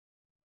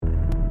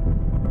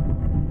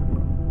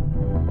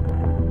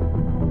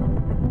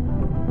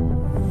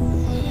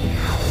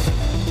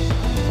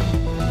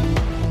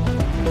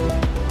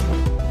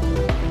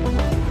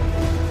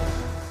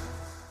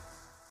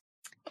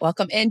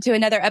Welcome into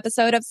another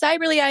episode of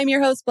Cyberly. I'm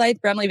your host,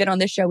 Blythe Brumley. On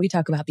this show, we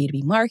talk about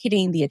B2B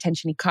marketing, the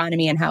attention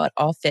economy, and how it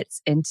all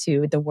fits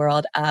into the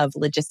world of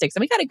logistics.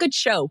 And we got a good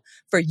show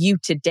for you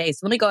today.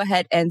 So let me go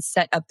ahead and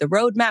set up the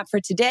roadmap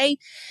for today.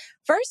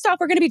 First off,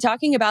 we're going to be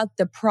talking about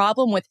the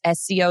problem with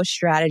SEO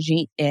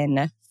strategy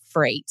in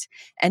freight.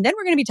 And then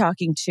we're going to be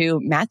talking to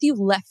Matthew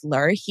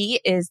Leffler.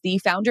 He is the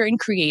founder and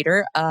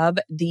creator of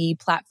the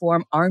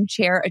platform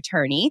Armchair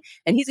Attorney.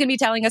 And he's going to be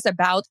telling us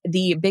about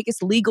the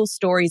biggest legal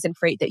stories in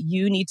freight that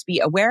you need to be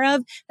aware of.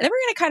 And then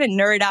we're going to kind of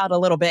nerd out a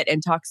little bit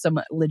and talk some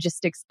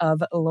logistics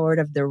of Lord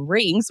of the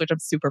Rings, which I'm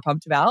super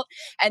pumped about.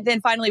 And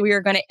then finally, we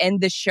are going to end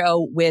the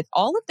show with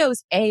all of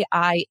those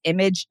AI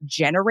image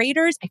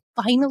generators. I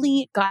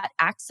finally got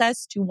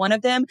access to one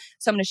of them.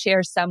 So I'm going to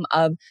share some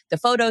of the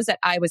photos that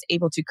I was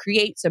able to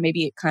create. So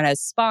maybe it kind of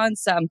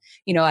spawns some,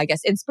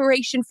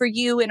 inspiration for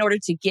you in order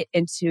to get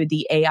into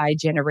the AI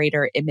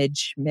generator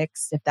image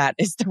mix, if that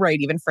is the right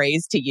even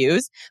phrase to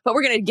use. But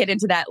we're going to get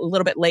into that a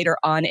little bit later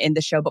on in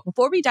the show. But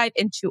before we dive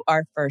into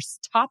our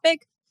first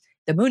topic,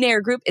 the Moon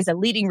Air Group is a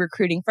leading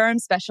recruiting firm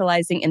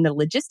specializing in the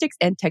logistics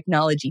and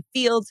technology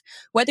fields.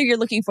 Whether you're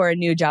looking for a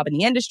new job in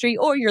the industry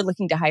or you're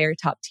looking to hire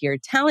top-tier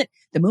talent,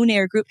 the Moon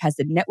Air Group has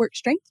the network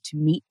strength to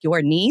meet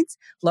your needs.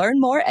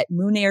 Learn more at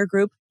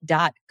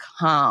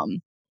moonairgroup.com.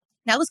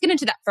 Now let's get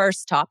into that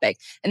first topic,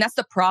 and that's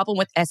the problem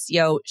with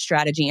SEO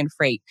strategy and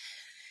freight.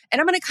 And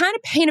I'm going to kind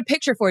of paint a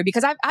picture for you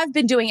because I've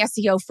been doing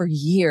SEO for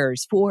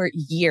years,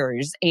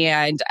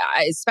 and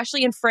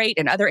especially in freight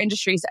and other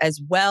industries as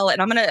well. And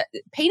I'm going to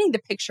painting the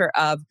picture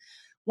of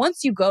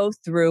once you go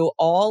through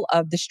all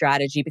of the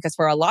strategy, because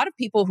for a lot of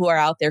people who are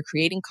out there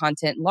creating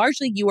content,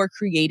 largely you are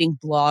creating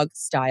blog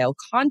style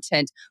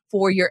content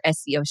for your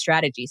SEO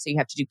strategy. So you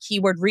have to do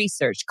keyword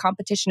research,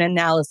 competition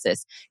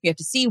analysis. You have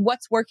to see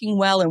what's working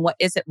well and what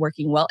isn't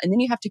working well. And then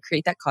you have to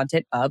create that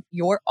content of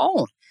your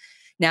own.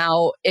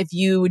 Now, if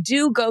you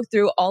do go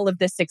through all of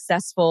this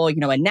successful,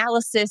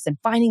 analysis and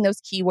finding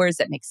those keywords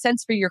that make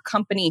sense for your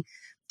company,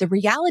 the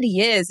reality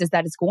is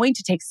that it's going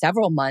to take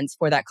several months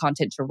for that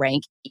content to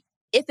rank,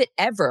 if it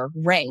ever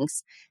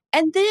ranks.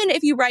 And then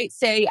if you write,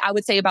 I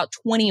would say about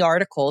 20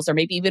 articles or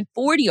maybe even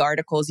 40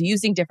 articles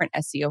using different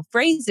SEO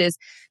phrases,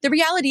 the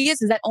reality is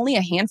that only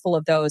a handful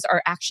of those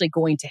are actually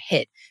going to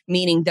hit,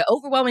 meaning the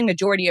overwhelming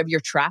majority of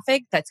your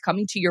traffic that's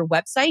coming to your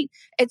website,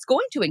 it's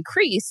going to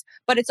increase,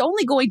 but it's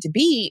only going to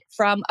be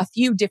from a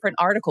few different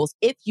articles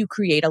if you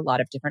create a lot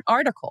of different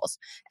articles.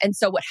 And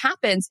so what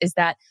happens is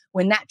that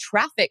when that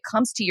traffic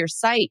comes to your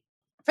site,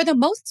 for the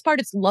most part,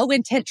 it's low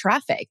intent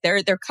traffic.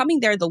 They're coming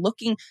there.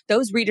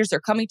 Those readers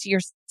are coming to your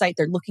site.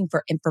 They're looking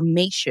for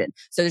information.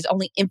 So there's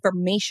only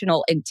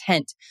informational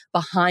intent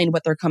behind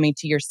what they're coming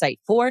to your site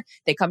for.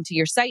 They come to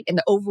your site and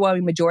the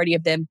overwhelming majority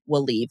of them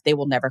will leave. They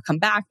will never come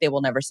back. They will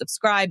never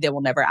subscribe. They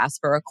will never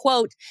ask for a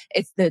quote.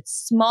 It's the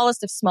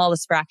smallest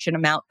fraction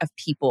amount of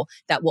people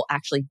that will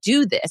actually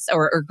do this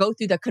or go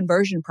through the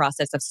conversion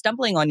process of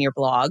stumbling on your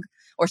blog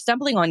or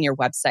stumbling on your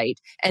website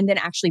and then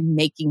actually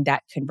making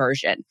that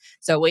conversion.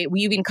 So we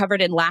even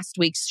covered in last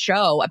week's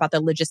show about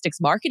the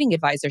Logistics Marketing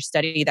Advisor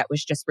study that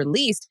was just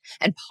released.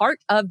 And part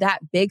of that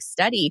big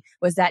study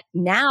was that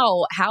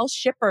now how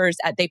shippers,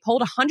 they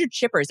polled 100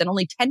 shippers and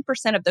only 10%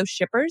 of those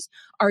shippers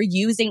are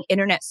using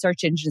internet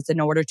search engines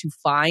in order to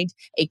find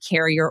a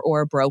carrier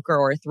or a broker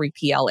or a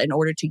 3PL in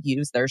order to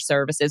use their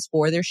services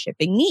for their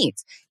shipping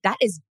needs. That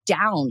is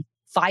down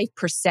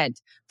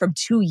 5% from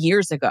 2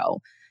 years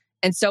ago.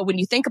 And so when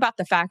you think about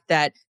the fact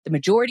that the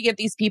majority of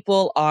these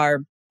people are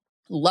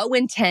low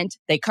intent,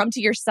 they come to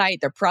your site,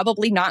 they're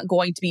probably not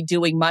going to be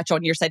doing much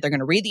on your site. They're going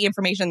to read the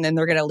information, then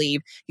they're going to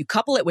leave. You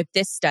couple it with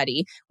this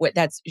study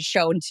that's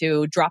shown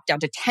to drop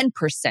down to 10%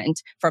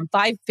 from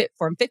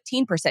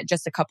 15%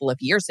 just a couple of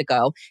years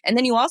ago. And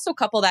then you also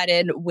couple that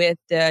in with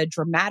the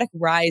dramatic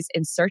rise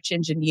in search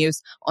engine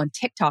use on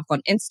TikTok, on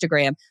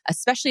Instagram,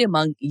 especially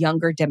among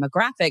younger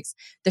demographics.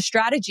 The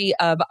strategy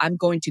of I'm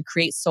going to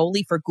create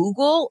solely for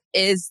Google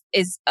is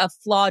a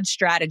flawed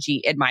strategy,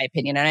 in my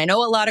opinion. And I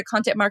know a lot of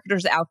content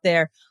marketers out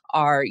there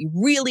are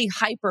really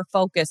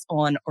hyper-focused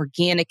on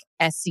organic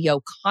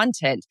SEO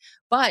content,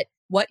 but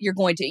what you're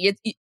going to,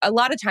 a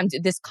lot of times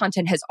this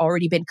content has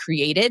already been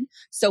created.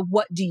 So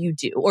what do you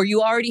do? Or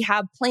you already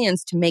have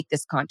plans to make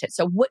this content.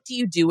 So what do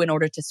you do in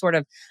order to sort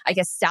of,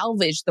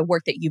 salvage the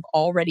work that you've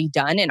already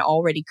done and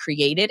already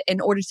created in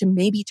order to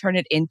maybe turn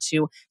it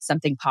into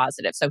something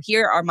positive? So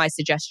here are my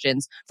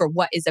suggestions for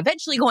what is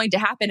eventually going to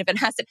happen if it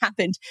hasn't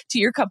happened to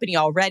your company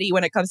already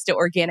when it comes to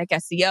organic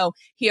SEO.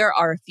 Here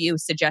are a few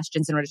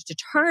suggestions in order to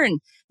turn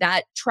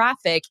that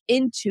traffic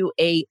into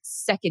a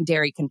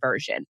secondary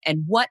conversion.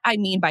 And what I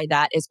mean by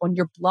that is on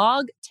your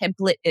blog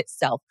template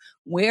itself,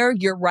 where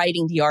you're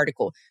writing the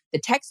article, the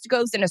text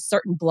goes in a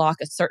certain block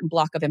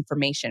of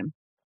information.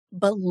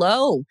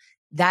 Below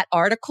that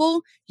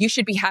article, you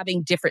should be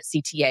having different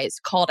CTAs,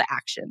 call to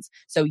actions.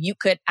 So you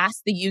could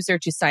ask the user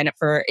to sign up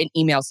for an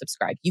email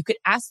subscribe. You could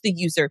ask the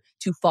user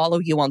to follow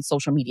you on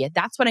social media.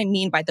 That's what I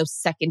mean by those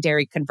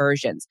secondary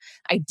conversions.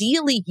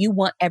 Ideally, you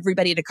want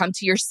everybody to come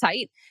to your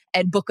site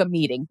and book a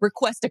meeting,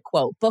 request a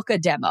quote, book a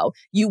demo.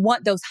 You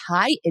want those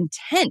high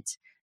intent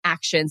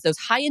actions, those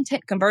high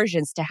intent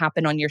conversions to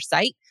happen on your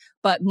site.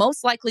 But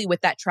most likely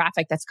with that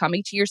traffic that's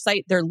coming to your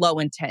site, they're low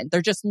intent.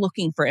 They're just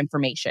looking for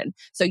information.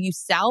 So you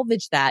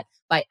salvage that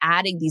by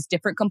adding these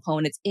different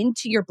components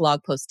into your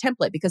blog post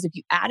template. Because if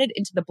you add it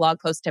into the blog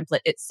post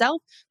template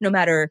itself, no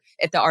matter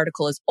if the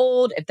article is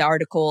old, if the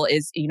article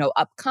is,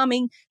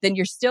 upcoming, then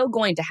you're still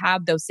going to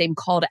have those same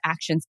call to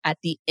actions at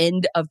the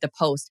end of the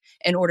post.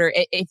 In order,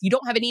 if you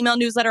don't have an email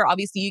newsletter,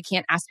 obviously you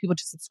can't ask people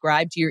to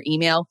subscribe to your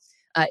email.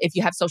 If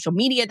you have social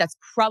media, that's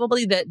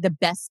probably the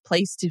best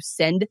place to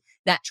send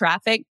that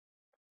traffic.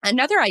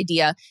 Another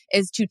idea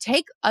is to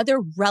take other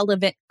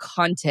relevant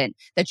content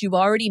that you've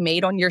already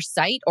made on your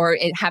site or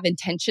have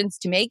intentions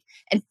to make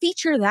and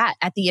feature that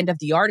at the end of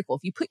the article.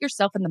 If you put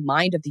yourself in the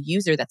mind of the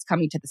user that's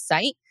coming to the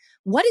site,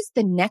 what is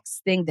the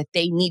next thing that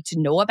they need to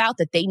know about,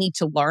 that they need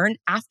to learn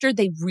after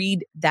they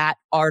read that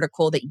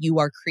article that you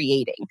are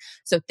creating?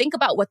 So think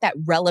about what that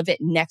relevant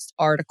next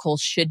article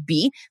should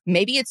be.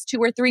 Maybe it's 2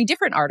 or 3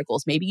 different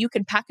articles. Maybe you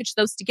can package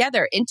those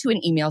together into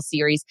an email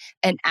series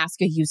and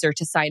ask a user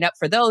to sign up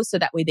for those so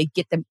that way they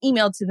get them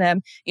emailed to them,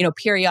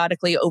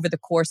 periodically over the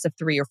course of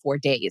 3 or 4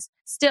 days.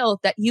 Still,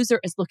 that user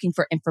is looking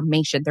for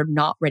information. They're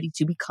not ready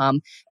to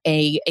become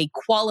a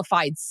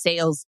qualified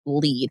sales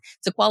lead.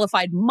 It's a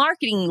qualified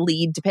marketing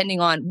lead, depending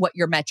on what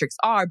your metrics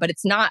are, but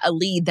it's not a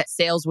lead that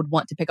sales would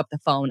want to pick up the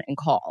phone and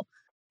call.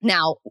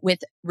 Now, with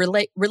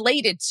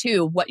related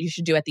to what you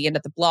should do at the end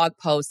of the blog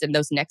post and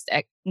those next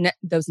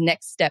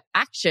step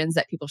actions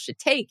that people should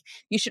take,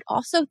 you should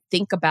also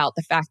think about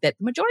the fact that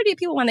the majority of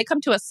people, when they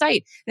come to a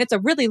site and it's a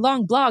really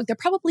long blog, they're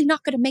probably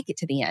not going to make it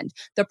to the end.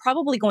 They're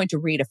probably going to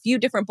read a few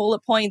different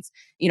bullet points.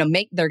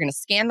 They're going to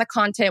scan the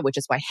content, which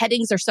is why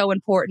headings are so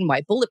important,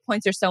 why bullet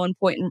points are so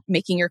important,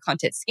 making your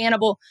content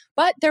scannable.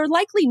 But they're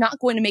likely not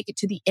going to make it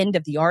to the end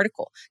of the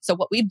article. So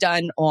what we've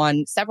done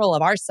on several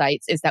of our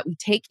sites is that we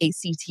take a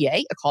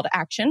CTA, a call to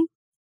action,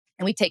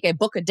 and we take a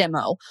book a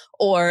demo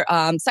or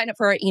sign up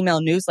for our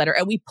email newsletter,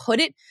 and we put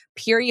it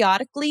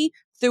periodically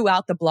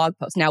throughout the blog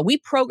post. Now, we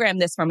program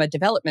this from a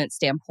development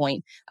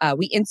standpoint.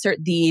 We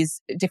insert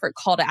these different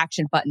call to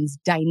action buttons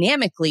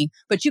dynamically,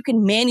 but you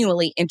can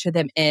manually enter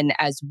them in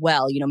as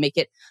well. Make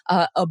it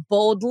a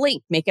bold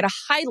link, make it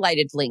a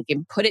highlighted link,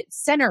 and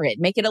center it,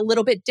 make it a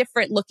little bit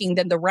different looking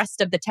than the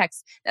rest of the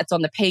text that's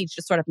on the page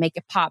to sort of make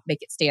it pop,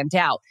 make it stand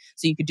out.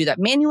 So you could do that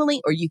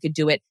manually, or you could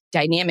do it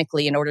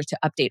dynamically in order to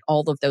update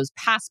all of those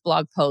past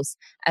blog posts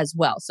as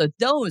well. So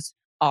those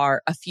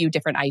are a few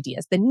different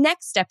ideas. The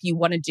next step you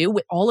want to do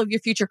with all of your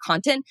future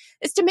content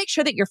is to make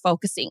sure that you're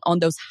focusing on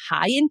those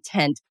high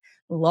intent,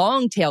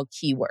 long tail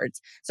keywords.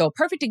 So a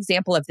perfect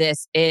example of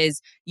this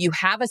is you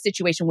have a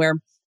situation where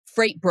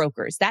freight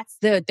brokers, that's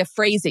the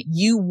phrase that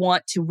you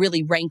want to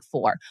really rank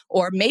for.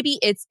 Or maybe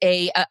it's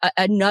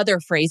another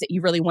phrase that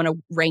you really want to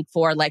rank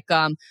for, like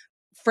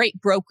freight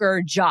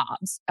broker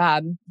jobs.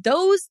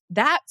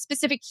 That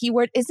specific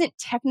keyword isn't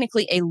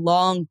technically a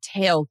long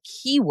tail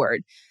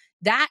keyword.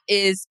 That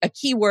is a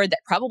keyword that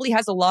probably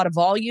has a lot of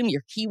volume.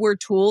 Your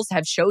keyword tools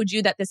have showed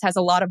you that this has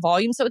a lot of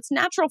volume. So it's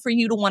natural for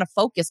you to want to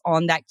focus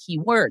on that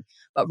keyword.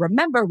 But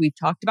remember, we've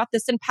talked about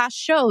this in past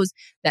shows,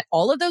 that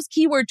all of those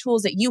keyword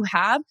tools that you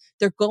have,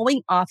 they're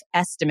going off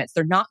estimates.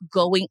 They're not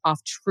going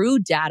off true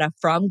data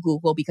from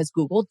Google, because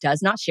Google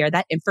does not share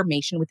that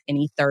information with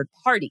any third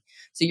party.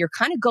 So you're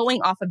kind of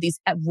going off of these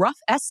rough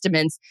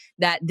estimates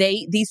that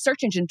these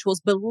search engine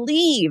tools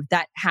believe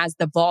that has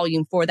the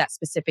volume for that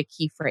specific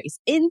key phrase.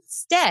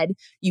 Instead,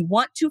 you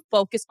want to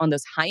focus on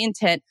those high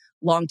intent,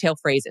 long tail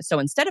phrases. So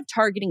instead of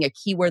targeting a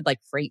keyword like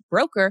freight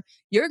broker,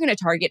 you're going to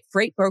target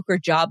freight broker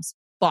jobs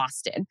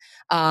Boston,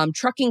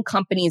 trucking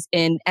companies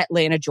in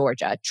Atlanta,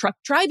 Georgia, truck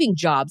driving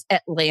jobs,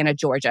 Atlanta,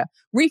 Georgia,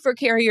 reefer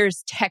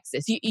carriers,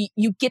 Texas.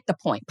 You get the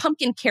point.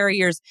 Pumpkin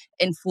carriers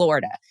in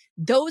Florida.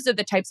 Those are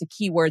the types of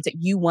keywords that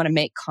you want to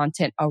make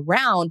content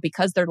around,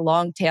 because they're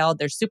long tail,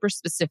 they're super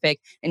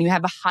specific, and you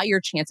have a higher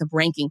chance of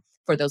ranking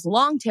for those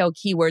long tail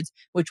keywords,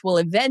 which will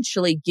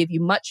eventually give you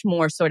much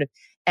more sort of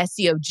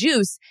SEO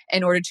juice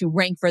in order to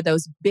rank for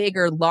those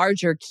bigger,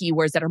 larger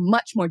keywords that are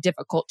much more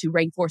difficult to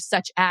rank for,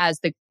 such as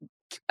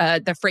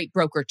the freight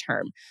broker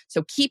term.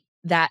 So keep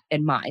that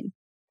in mind.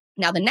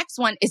 Now, the next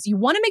one is you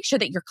want to make sure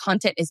that your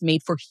content is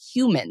made for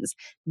humans,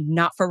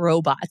 not for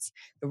robots.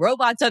 The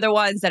robots are the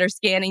ones that are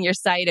scanning your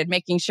site and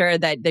making sure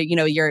that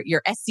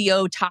your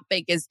SEO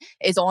topic is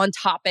on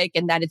topic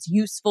and that it's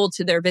useful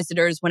to their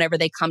visitors whenever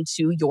they come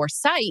to your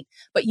site.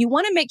 But you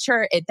want to make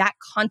sure that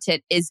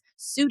content is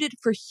suited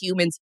for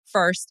humans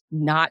first,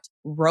 not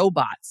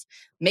robots.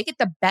 Make it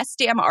the best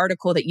damn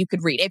article that you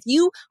could read. If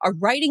you are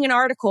writing an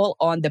article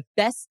on the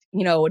best,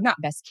 not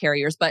best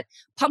carriers, but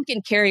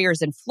pumpkin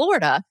carriers in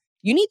Florida,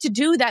 you need to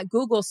do that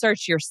Google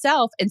search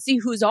yourself and see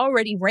who's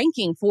already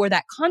ranking for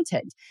that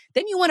content.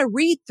 Then you want to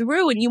read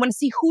through and you want to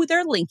see who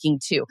they're linking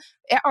to.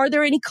 Are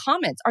there any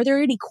comments? Are there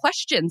any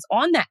questions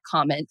on that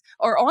comment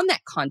or on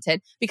that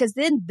content? Because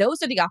then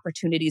those are the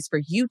opportunities for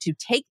you to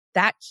take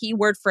that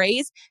keyword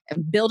phrase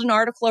and build an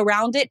article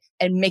around it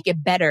and make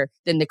it better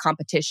than the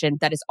competition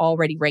that is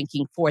already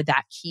ranking for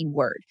that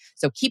keyword.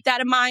 So keep that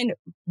in mind.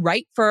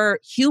 Write for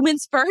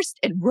humans first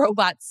and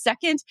robots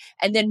second,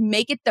 and then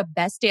make it the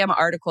best damn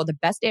article, the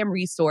best damn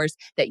resource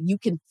that you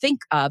can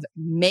think of.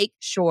 Make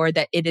sure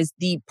that it is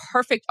the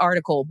perfect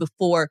article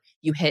before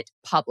you hit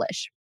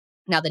publish.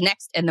 Now, the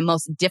next and the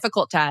most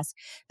difficult task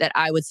that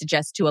I would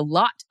suggest to a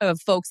lot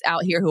of folks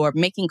out here who are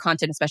making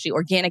content, especially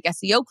organic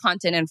SEO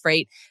content and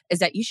freight, is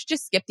that you should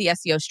just skip the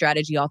SEO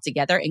strategy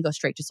altogether and go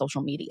straight to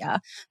social media.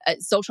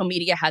 Social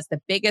media has the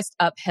biggest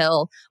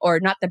uphill, or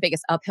not the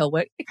biggest uphill,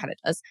 it kind of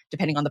does,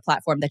 depending on the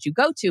platform that you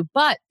go to,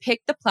 but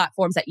pick the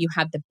platforms that you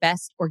have the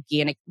best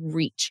organic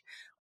reach.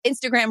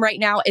 Instagram right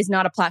now is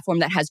not a platform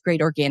that has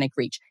great organic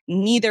reach.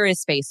 Neither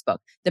is Facebook.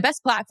 The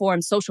best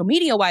platforms, social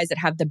media-wise, that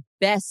have the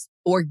best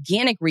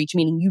organic reach,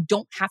 meaning you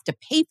don't have to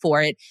pay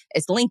for it,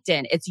 is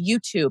LinkedIn, it's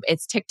YouTube,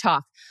 it's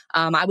TikTok.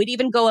 I would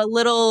even go a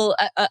little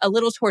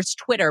towards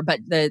Twitter, but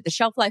the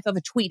shelf life of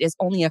a tweet is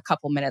only a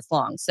couple minutes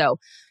long. So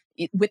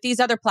with these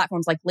other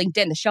platforms like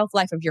LinkedIn, the shelf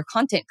life of your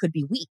content could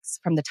be weeks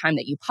from the time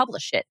that you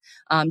publish it.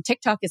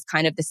 TikTok is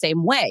kind of the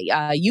same way.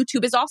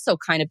 YouTube is also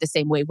kind of the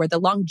same way, where the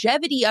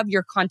longevity of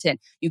your content,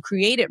 you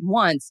create it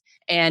once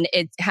and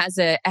it has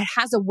a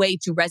way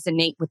to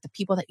resonate with the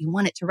people that you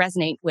want it to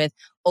resonate with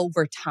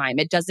over time.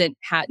 It doesn't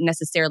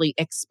necessarily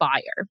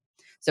expire.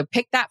 So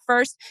pick that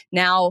first.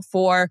 Now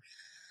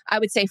I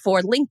would say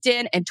for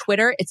LinkedIn and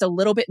Twitter, it's a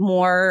little bit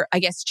more, I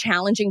guess,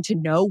 challenging to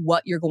know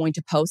what you're going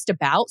to post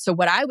about. So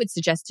what I would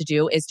suggest to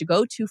do is to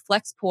go to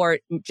Flexport,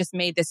 just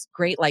made this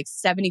great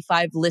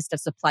 75 list of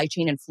supply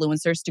chain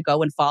influencers to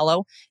go and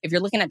follow. If you're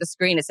looking at the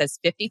screen, it says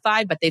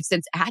 55, but they've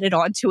since added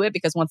on to it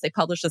because once they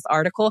published this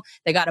article,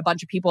 they got a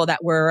bunch of people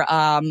that were,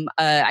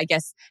 I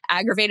guess,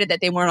 aggravated that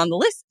they weren't on the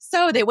list.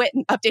 So they went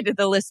and updated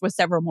the list with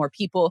several more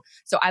people.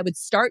 So I would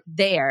start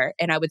there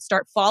and I would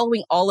start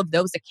following all of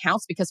those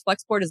accounts because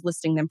Flexport is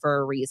listing them for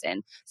a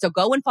reason. So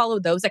go and follow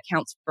those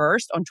accounts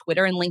first on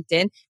Twitter and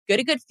LinkedIn. Get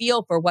a good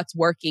feel for what's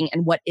working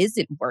and what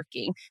isn't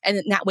working. And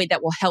in that way,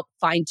 that will help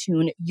fine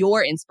tune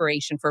your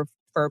inspiration for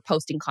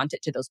posting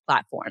content to those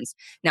platforms.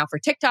 Now, for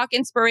TikTok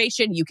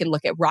inspiration, you can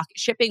look at Rocket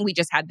Shipping. We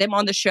just had them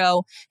on the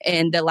show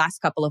in the last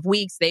couple of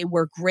weeks. They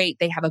were great.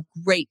 They have a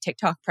great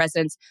TikTok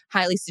presence.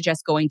 Highly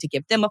suggest going to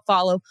give them a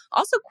follow.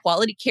 Also,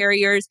 Quality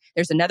Carriers.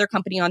 There's another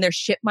company on there,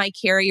 Ship My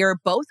Carrier.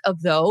 Both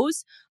of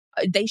those,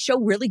 they show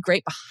really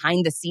great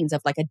behind the scenes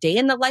of a day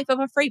in the life of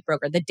a freight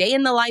broker, the day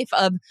in the life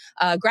of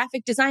a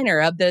graphic designer,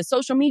 of the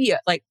social media,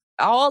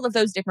 all of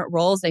those different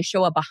roles. They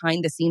show a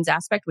behind the scenes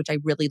aspect, which I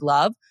really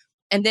love.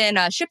 And then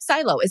Ship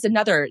Silo is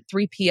another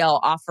 3PL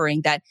offering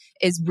that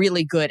is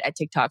really good at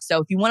TikTok. So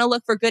if you want to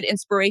look for good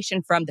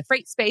inspiration from the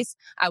freight space,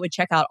 I would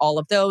check out all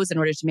of those in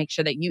order to make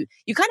sure that you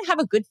kind of have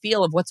a good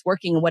feel of what's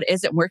working and what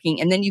isn't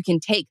working. And then you can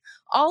take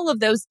all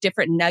of those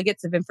different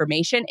nuggets of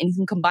information and you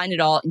can combine it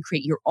all and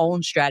create your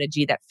own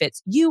strategy that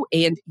fits you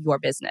and your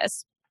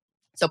business.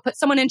 So put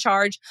someone in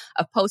charge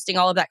of posting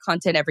all of that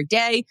content every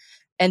day.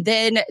 And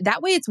then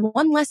that way it's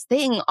one less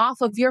thing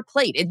off of your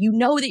plate. And you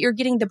know that you're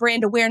getting the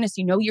brand awareness.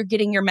 You know you're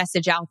getting your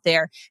message out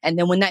there. And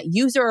then when that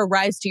user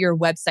arrives to your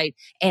website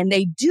and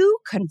they do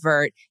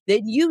convert,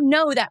 then you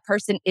know that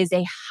person is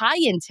a high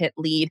intent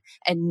lead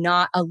and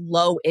not a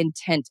low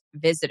intent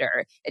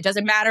visitor. It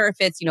doesn't matter if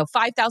it's,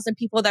 5,000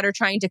 people that are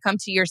trying to come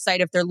to your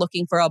site if they're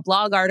looking for a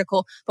blog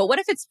article. But what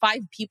if it's 5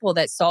 people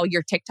that saw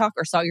your TikTok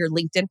or saw your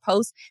LinkedIn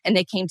post and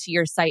they came to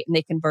your site and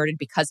they converted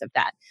because of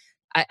that?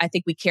 I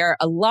think we care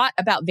a lot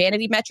about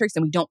vanity metrics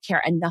and we don't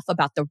care enough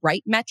about the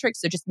right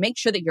metrics. So just make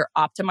sure that you're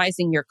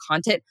optimizing your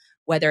content,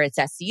 whether it's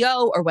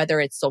SEO or whether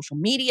it's social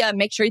media.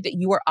 Make sure that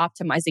you are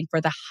optimizing for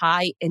the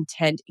high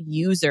intent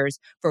users,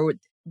 for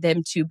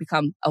them to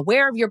become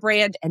aware of your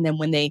brand. And then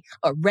when they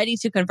are ready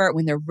to convert,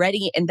 when they're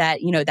ready in that,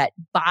 that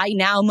buy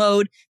now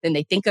mode, then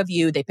they think of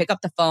you, they pick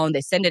up the phone,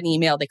 they send an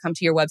email, they come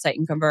to your website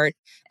and convert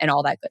and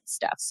all that good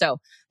stuff. So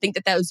I think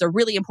that those are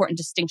really important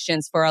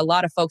distinctions for a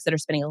lot of folks that are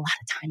spending a lot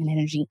of time and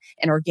energy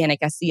in organic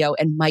SEO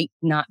and might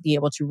not be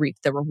able to reap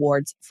the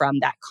rewards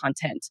from that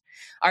content.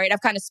 All right, I've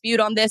kind of spewed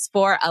on this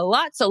for a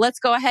lot. So let's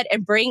go ahead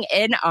and bring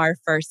in our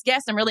first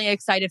guest. I'm really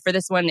excited for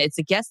this one. It's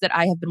a guest that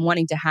I have been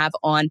wanting to have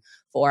on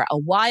for a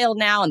while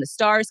now, and the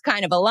stars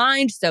kind of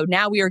aligned. So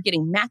now we are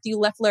getting Matthew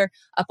Leffler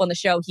up on the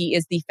show. He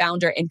is the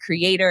founder and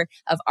creator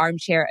of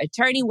Armchair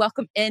Attorney.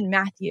 Welcome in,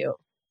 Matthew.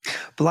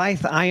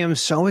 Blythe, I am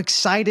so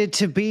excited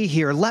to be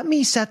here. Let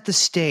me set the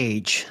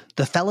stage.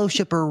 The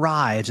fellowship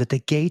arrives at the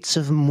gates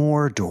of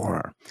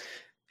Mordor.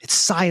 It's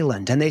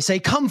silent, and they say,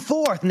 "Come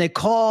forth," and they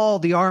call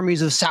the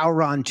armies of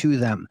Sauron to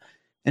them,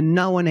 and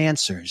no one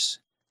answers.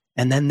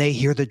 And then they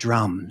hear the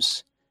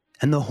drums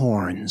and the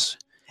horns,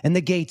 and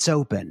the gates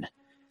open.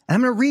 And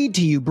I'm going to read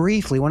to you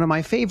briefly one of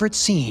my favorite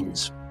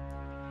scenes.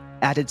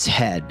 At its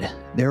head,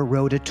 there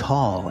rode a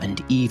tall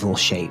and evil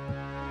shape,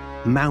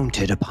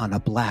 mounted upon a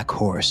black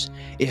horse,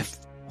 if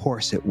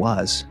horse it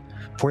was,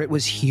 for it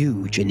was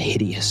huge and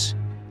hideous.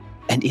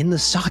 And in the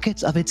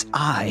sockets of its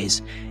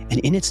eyes and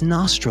in its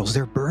nostrils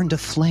there burned a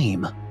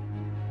flame.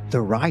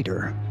 The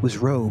rider was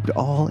robed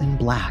all in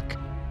black,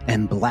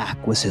 and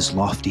black was his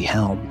lofty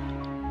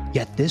helm.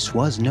 Yet this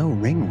was no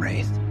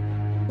ring-wraith,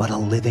 but a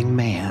living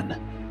man.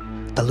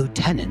 The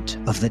lieutenant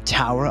of the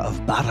Tower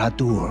of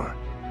Barad-dûr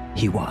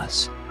he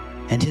was,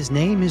 and his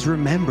name is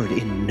remembered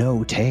in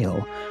no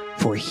tale,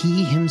 for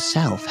he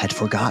himself had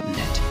forgotten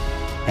it.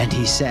 And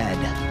he said,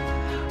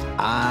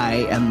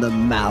 I am the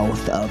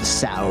mouth of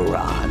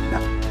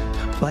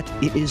Sauron. But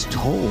it is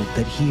told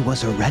that he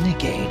was a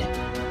renegade,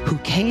 who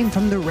came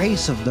from the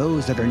race of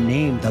those that are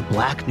named the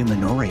Black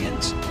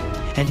Númenóreans.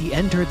 And he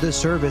entered the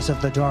service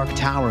of the Dark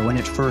Tower when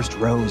it first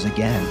rose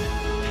again.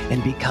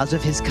 And because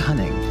of his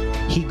cunning,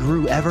 he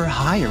grew ever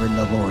higher in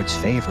the Lord's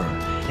favor,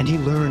 and he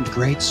learned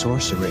great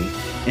sorcery,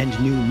 and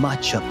knew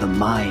much of the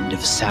mind of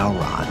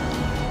Sauron.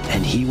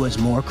 And he was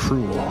more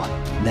cruel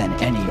than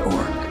any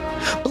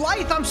orc.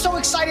 Blythe, I'm so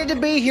excited to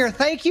be here.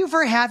 Thank you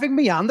for having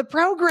me on the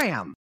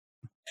program.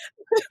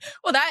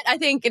 Well, I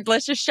think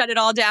let's just shut it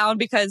all down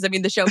because,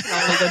 the show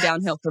can only go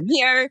downhill from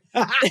here.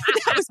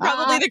 That was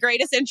probably the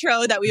greatest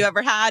intro that we've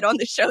ever had on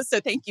the show. So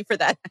thank you for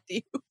that,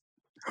 Matthew.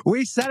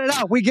 We set it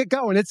up. We get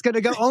going. It's going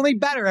to go only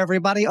better,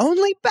 everybody.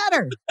 Only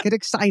better. Get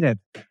excited.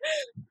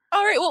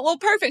 All right. Well,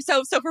 perfect.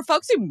 So for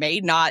folks who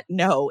may not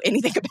know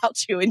anything about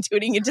you and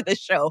tuning into this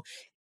show,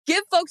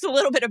 give folks a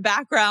little bit of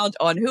background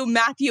on who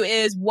Matthew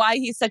is, why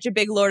he's such a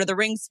big Lord of the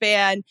Rings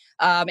fan,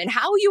 and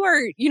how you are,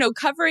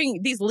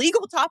 covering these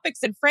legal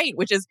topics in freight,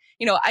 which is,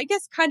 I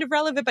guess kind of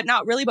relevant, but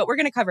not really, but we're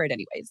going to cover it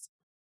anyways.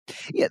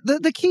 Yeah,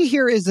 the key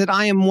here is that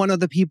I am one of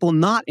the people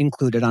not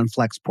included on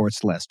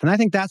Flexport's list. And I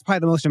think that's probably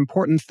the most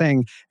important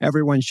thing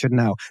everyone should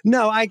know.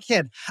 No, I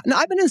kid. No,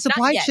 I've been in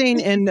supply chain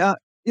and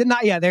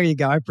not yet. There you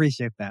go. I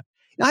appreciate that.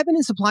 I've been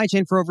in supply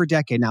chain for over a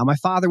decade now. My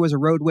father was a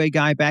roadway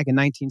guy back in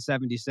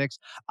 1976.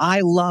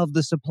 I love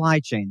the supply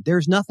chain.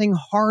 There's nothing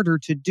harder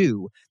to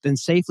do than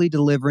safely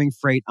delivering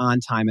freight on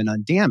time and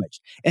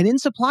undamaged. And in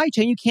supply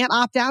chain, you can't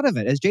opt out of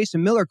it. As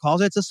Jason Miller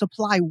calls it, it's a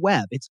supply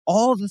web. It's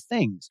all the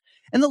things.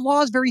 And the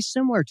law is very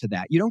similar to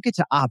that. You don't get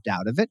to opt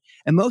out of it.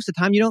 And most of the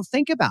time, you don't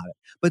think about it.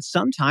 But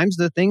sometimes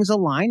the things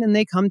align and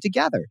they come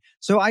together.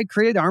 So I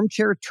created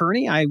Armchair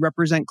Attorney. I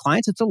represent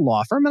clients. It's a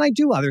law firm. And I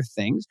do other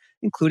things,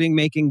 including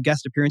making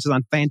guest appearances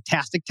on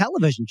fantastic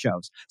television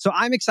shows. So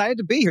I'm excited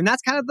to be here. And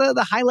that's kind of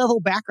the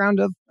high-level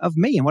background of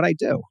me and what I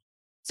do.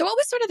 So what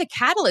was sort of the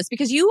catalyst?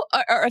 Because you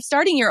are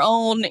starting your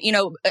own,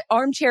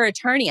 Armchair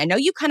Attorney. I know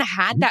you kind of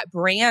had that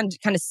brand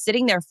kind of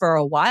sitting there for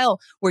a while.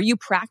 Were you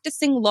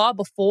practicing law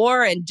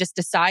before and just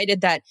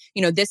decided that,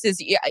 this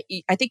is,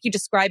 I think you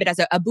describe it as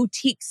a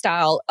boutique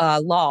style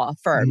law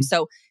firm. Mm-hmm.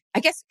 So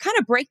I guess kind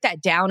of break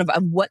that down of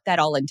what that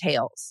all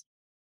entails.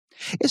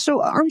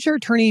 So Armchair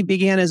Attorney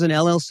began as an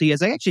LLC,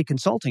 as actually a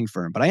consulting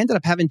firm, but I ended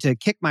up having to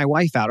kick my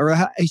wife out, or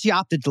she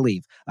opted to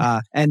leave,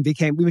 and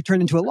we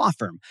turned into a law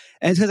firm.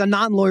 And it's because a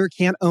non-lawyer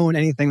can't own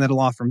anything that a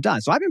law firm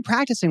does. So I've been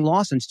practicing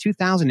law since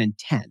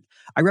 2010.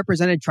 I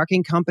represented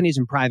trucking companies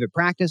in private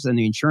practice and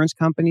the insurance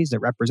companies that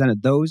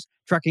represented those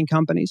trucking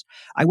companies.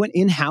 I went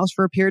in-house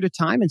for a period of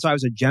time, and so I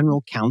was a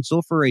general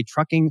counsel for a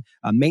trucking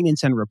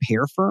maintenance and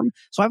repair firm.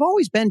 So I've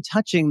always been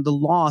touching the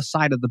law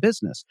side of the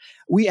business.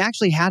 We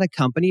actually had a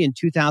company in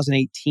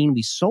 2018.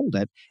 We sold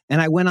it, and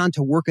I went on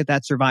to work at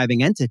that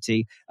surviving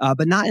entity,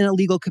 but not in a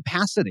legal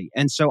capacity.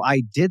 And so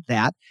I did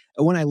that.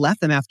 When I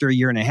left them after a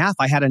year and a half,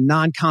 I had a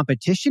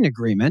non-competition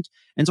agreement.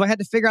 And so I had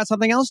to figure out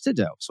something else to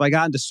do. So I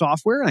got into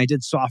software, and I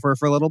did software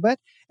for a little bit.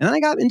 And then I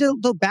got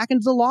back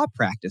into the law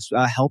practice,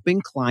 helping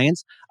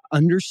clients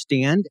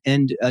understand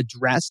and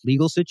address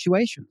legal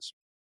situations.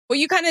 Well,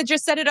 you kind of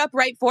just set it up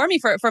right for me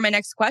for my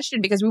next question,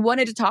 because we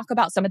wanted to talk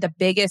about some of the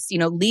biggest,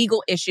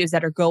 legal issues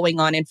that are going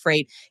on in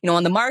freight.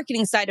 On the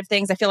marketing side of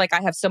things, I feel like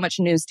I have so much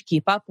news to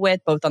keep up with,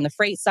 both on the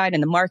freight side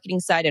and the marketing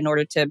side, in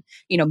order to,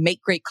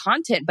 make great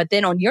content. But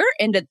then on your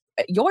end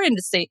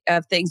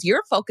of things,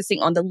 you're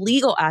focusing on the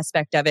legal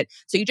aspect of it.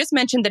 So you just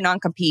mentioned the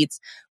non-competes.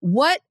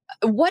 What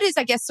is,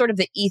 I guess, sort of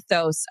the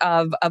ethos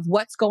of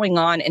what's going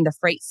on in the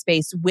freight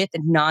space with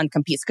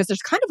non-competes? Because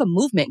there's kind of a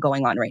movement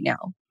going on right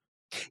now.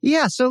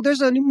 Yeah, so there's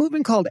a new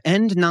movement called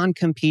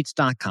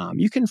endnoncompetes.com.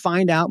 You can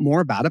find out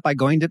more about it by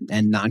going to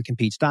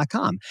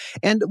endnoncompetes.com.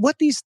 And what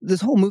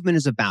this whole movement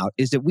is about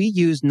is that we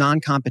use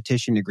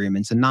non-competition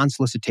agreements and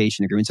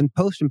non-solicitation agreements and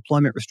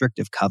post-employment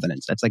restrictive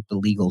covenants. That's like the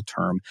legal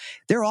term.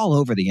 They're all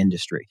over the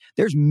industry.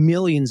 There's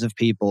millions of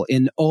people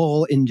in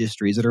all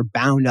industries that are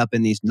bound up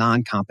in these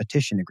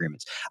non-competition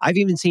agreements. I've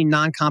even seen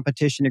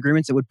non-competition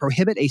agreements that would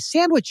prohibit a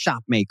sandwich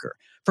shop maker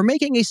for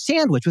making a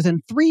sandwich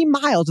within 3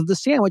 miles of the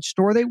sandwich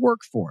store they work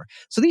for.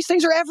 So these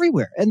things are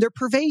everywhere and they're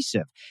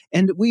pervasive.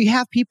 And we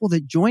have people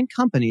that join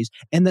companies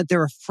and that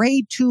they're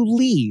afraid to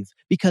leave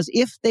because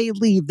if they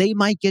leave, they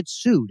might get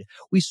sued.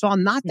 We saw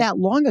not that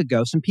long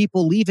ago some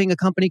people leaving a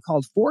company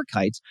called Four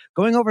Kites,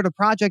 going over to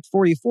Project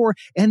 44,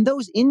 and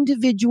those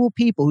individual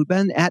people who've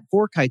been at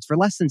Four Kites for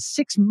less than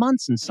 6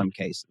 months in some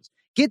cases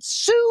get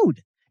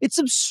sued. It's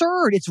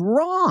absurd. It's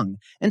wrong.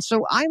 And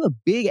so I'm a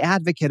big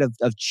advocate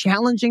of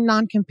challenging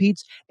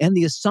non-competes and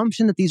the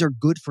assumption that these are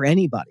good for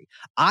anybody.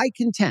 I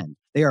contend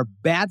they are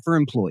bad for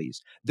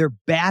employees. They're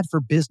bad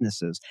for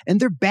businesses, and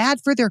they're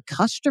bad for their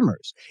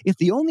customers. If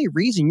the only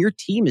reason your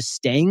team is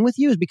staying with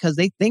you is because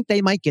they think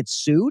they might get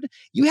sued,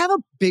 you have a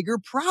bigger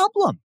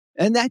problem.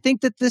 And I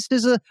think that this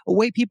is a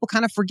way people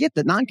kind of forget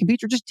that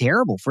non-competes are just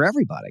terrible for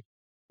everybody.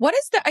 What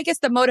is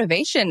the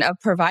motivation of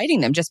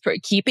providing them? Just for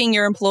keeping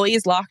your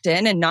employees locked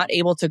in and not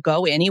able to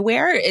go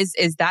anywhere? Is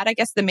that, I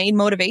guess, the main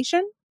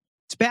motivation?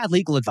 It's bad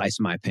legal advice,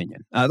 in my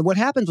opinion. What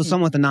happens with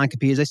someone with a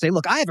non-compete is they say,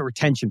 look, I have a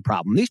retention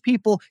problem. These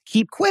people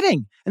keep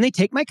quitting and they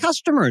take my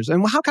customers.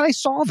 And how can I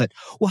solve it?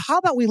 Well, how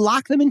about we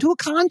lock them into a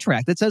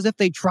contract that says if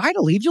they try to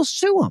leave, you'll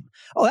sue them?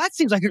 Oh, that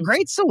seems like a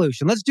great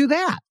solution. Let's do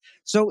that.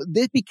 So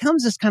it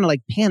becomes this kind of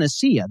like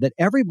panacea that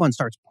everyone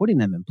starts putting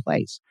them in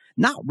place,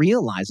 not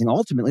realizing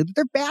ultimately that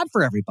they're bad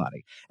for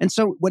everybody. And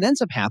so what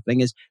ends up happening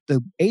is the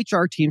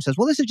HR team says,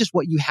 well, this is just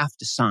what you have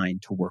to sign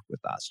to work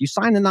with us. You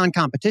sign the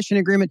non-competition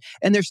agreement,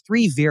 and there's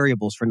 3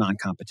 variables for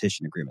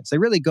non-competition agreements. They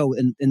really go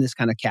in this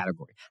kind of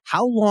category.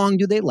 How long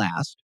do they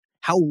last?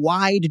 How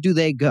wide do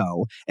they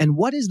go? And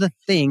what is the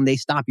thing they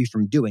stop you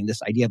from doing?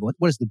 This idea of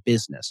what is the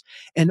business?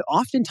 And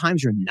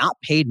oftentimes you're not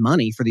paid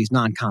money for these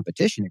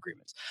non-competition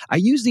agreements. I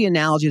use the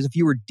analogy as if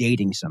you were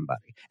dating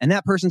somebody and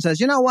that person says,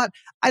 you know what?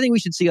 I think we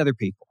should see other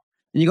people.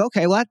 And you go,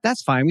 okay, well,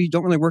 that's fine. We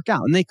don't really work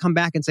out. And they come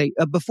back and say,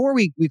 before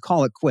we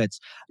call it quits,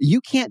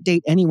 you can't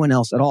date anyone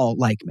else at all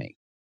like me.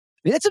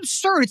 I mean, that's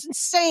absurd. It's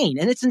insane.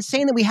 And it's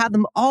insane that we have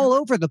them all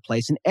over the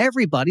place in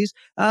everybody's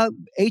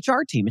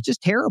HR team. It's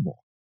just terrible.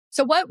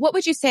 So what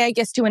would you say, I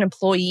guess, to an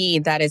employee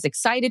that is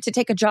excited to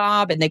take a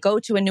job and they go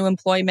to a new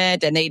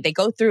employment and they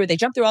jump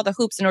through all the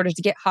hoops in order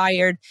to get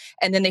hired,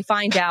 and then they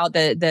find out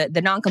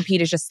the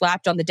non-compete is just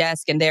slapped on the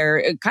desk and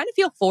they're kind of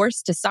feel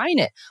forced to sign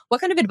it?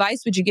 What kind of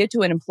advice would you give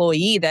to an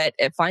employee that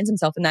finds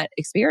himself in that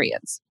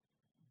experience?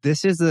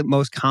 This is the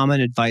most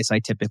common advice I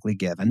typically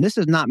give. And this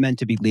is not meant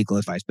to be legal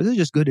advice, but this is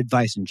just good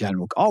advice in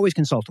general. Always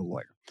consult a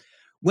lawyer.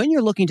 When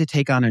you're looking to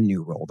take on a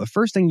new role, the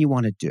first thing you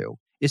want to do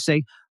is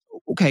say,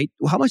 okay,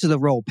 well, how much does the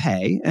role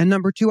pay? And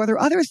number 2, are there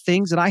other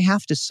things that I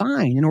have to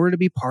sign in order to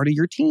be part of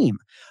your team?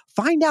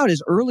 Find out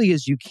as early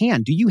as you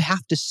can. Do you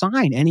have to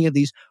sign any of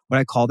these, what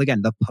I call,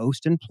 again, the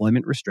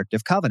post-employment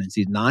restrictive covenants,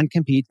 these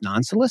non-compete,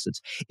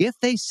 non-solicits? If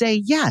they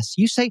say yes,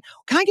 you say,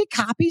 can I get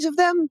copies of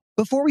them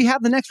before we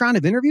have the next round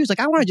of interviews? Like,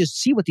 I want to just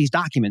see what these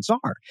documents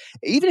are.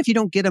 Even if you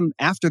don't get them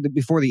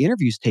before the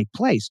interviews take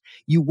place,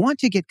 you want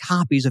to get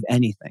copies of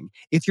anything.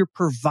 If you're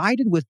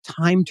provided with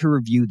time to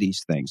review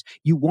these things,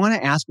 you want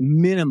to ask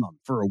minimum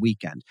for a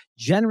weekend.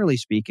 Generally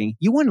speaking,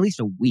 you want at least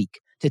a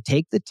week to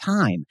take the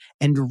time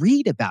and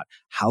read about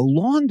how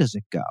long does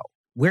it go?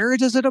 Where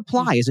does it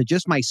apply? Is it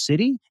just my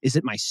city? Is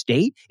it my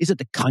state? Is it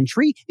the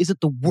country? Is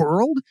it the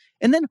world?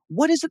 And then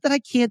what is it that I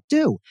can't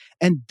do?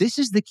 And this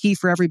is the key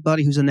for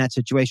everybody who's in that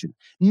situation.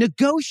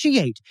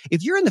 Negotiate.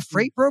 If you're in the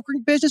freight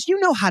brokering business, you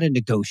know how to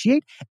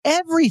negotiate.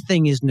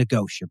 Everything is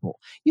negotiable.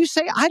 You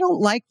say, I don't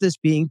like this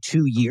being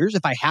 2 years.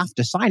 If I have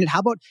to sign it,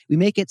 how about we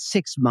make it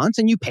 6 months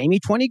and you pay me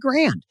 20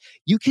 grand?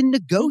 You can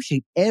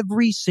negotiate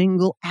every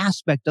single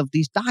aspect of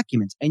these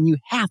documents and you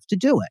have to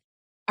do it.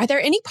 Are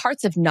there any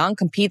parts of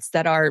non-competes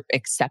that are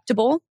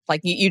acceptable? Like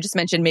you just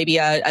mentioned maybe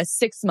a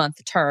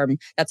 6-month term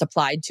that's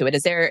applied to it.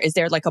 Is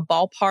there like a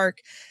ballpark,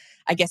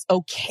 I guess,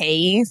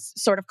 okay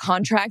sort of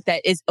contract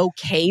that is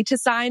okay to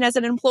sign as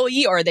an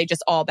employee, or are they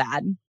just all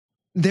bad?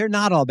 They're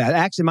not all bad.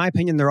 Actually, in my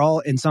opinion, they're all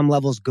in some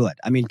levels good.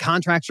 I mean,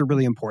 contracts are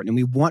really important and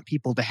we want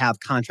people to have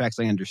contracts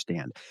they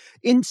understand.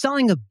 In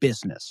selling a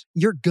business,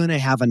 you're going to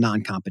have a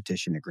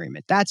non-competition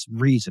agreement. That's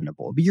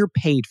reasonable, but you're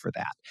paid for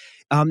that.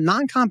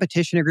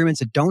 Non-competition agreements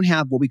that don't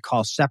have what we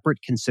call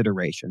separate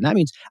consideration. That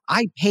means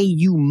I pay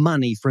you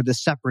money for the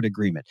separate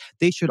agreement.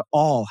 They should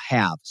all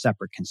have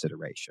separate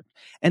consideration.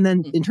 And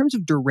then in terms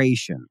of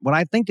duration, what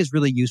I think is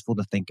really useful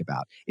to think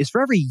about is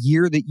for every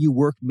year that you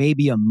work,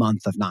 maybe a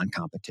month of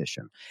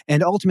non-competition.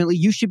 And ultimately,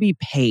 you should be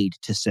paid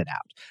to sit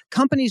out.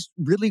 Companies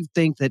really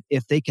think that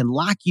if they can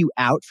lock you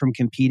out from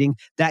competing,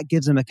 that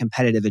gives them a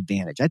competitive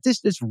advantage.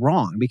 It's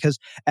wrong, because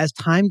as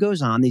time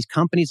goes on, these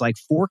companies like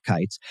Four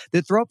Kites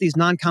that throw up these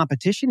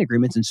non-competition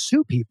agreements and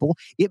sue people,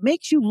 it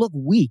makes you look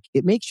weak.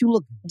 It makes you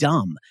look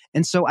dumb.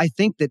 And so I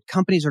think that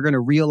companies are going to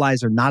realize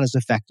they're not as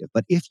effective.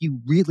 But if you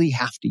really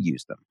have to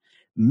use them,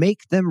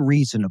 make them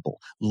reasonable,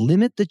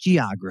 limit the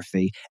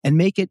geography, and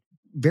make it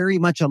very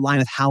much align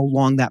with how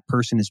long that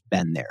person has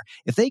been there.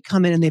 If they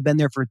come in and they've been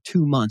there for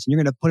 2 months and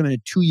you're going to put them in a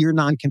 2-year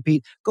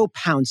non-compete, go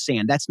pound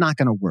sand. That's not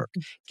going to work.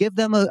 Give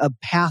them a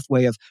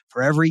pathway of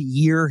for every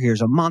year,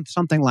 here's a month,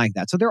 something like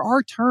that. So there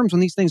are terms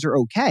when these things are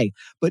okay.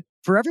 But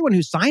for everyone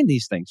who signed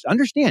these things,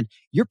 understand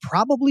you're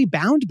probably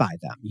bound by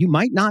them. You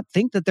might not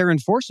think that they're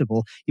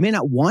enforceable. You may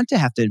not want to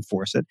have to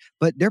enforce it,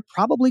 but they're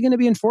probably going to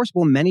be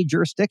enforceable in many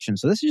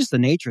jurisdictions. So this is just the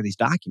nature of these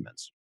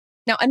documents.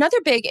 Now, another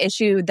big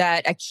issue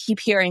that I keep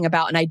hearing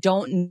about, and I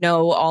don't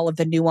know all of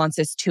the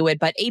nuances to it,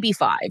 but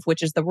AB5,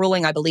 which is the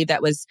ruling, I believe,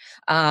 that was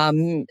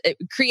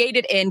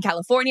created in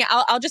California.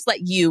 I'll just let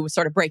you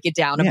sort of break it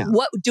down. Yeah.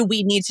 What do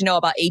we need to know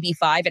about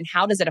AB5 and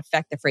how does it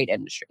affect the freight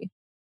industry?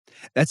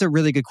 That's a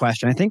really good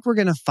question. I think we're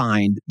going to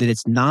find that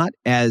it's not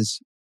as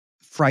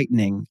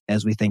frightening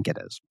as we think it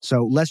is.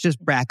 So let's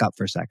just back up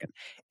for a second.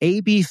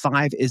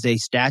 AB5 is a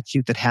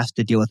statute that has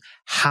to deal with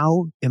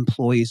how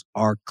employees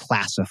are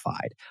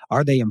classified.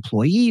 Are they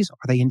employees?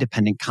 Are they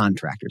independent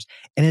contractors?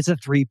 And it's a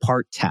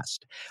 3-part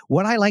test.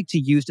 What I like to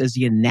use as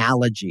the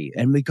analogy,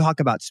 and we talk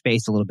about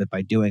space a little bit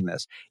by doing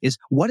this, is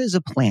what is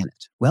a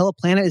planet? Well, a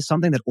planet is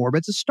something that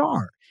orbits a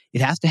star. It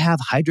has to have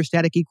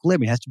hydrostatic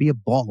equilibrium. It has to be a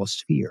ball, a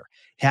sphere.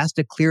 It has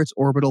to clear its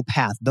orbital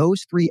path.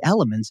 Those 3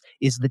 elements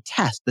is the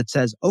test that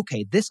says,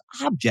 okay, this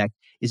object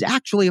is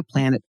actually a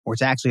planet or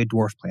it's actually a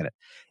dwarf planet.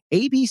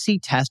 ABC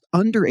test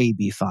under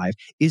AB5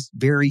 is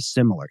very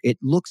similar. It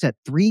looks at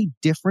 3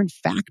 different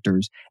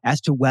factors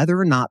as to whether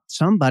or not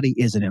somebody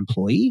is an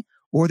employee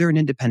or they're an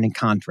independent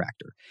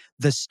contractor.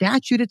 The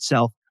statute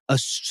itself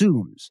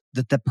assumes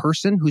that the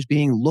person who's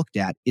being looked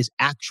at is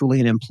actually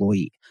an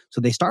employee. So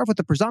they start with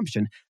the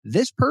presumption,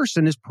 this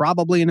person is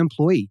probably an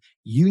employee.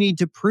 You need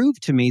to prove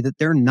to me that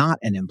they're not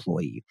an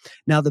employee.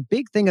 Now, the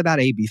big thing about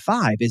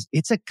AB5 is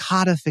it's a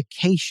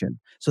codification.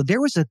 So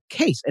there was a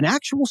case, an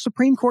actual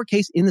Supreme Court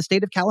case in the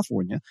state of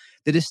California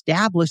that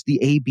established the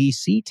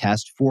ABC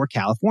test for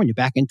California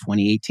back in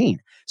 2018.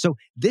 So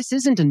this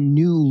isn't a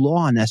new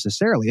law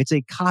necessarily. It's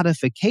a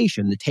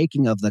codification, the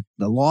taking of the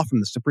law from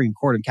the Supreme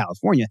Court in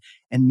California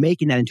and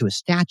making that into a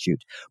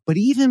statute. But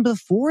even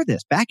before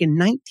this, back in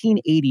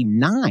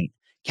 1989,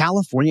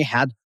 California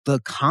had the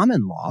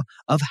common law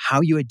of how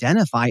you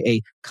identify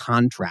a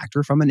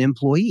contractor from an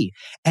employee.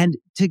 And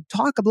to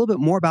talk a little bit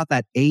more about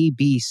that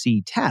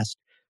ABC test,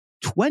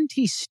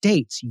 20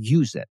 states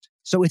use it.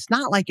 So it's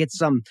not like it's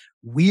some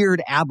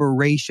weird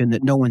aberration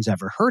that no one's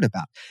ever heard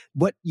about.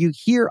 What you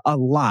hear a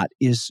lot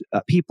is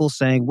people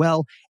saying,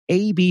 well,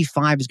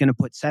 AB5 is going to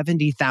put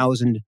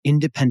 70,000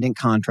 independent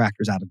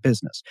contractors out of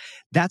business.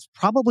 That's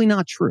probably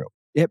not true.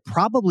 It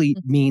probably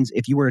means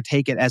if you were to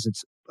take it as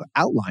it's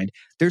outlined,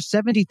 there's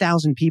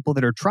 70,000 people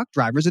that are truck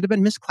drivers that have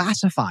been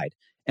misclassified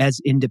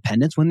as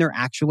independents when they're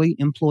actually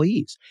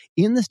employees.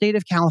 In the state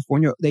of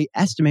California, they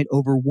estimate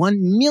over 1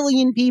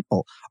 million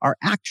people are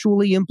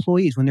actually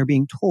employees when they're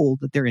being told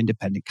that they're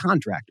independent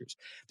contractors.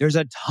 There's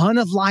a ton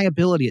of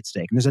liability at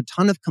stake, and there's a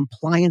ton of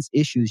compliance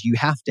issues you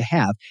have to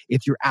have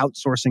if you're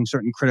outsourcing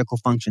certain critical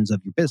functions of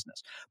your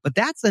business. But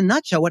that's in a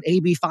nutshell what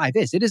AB5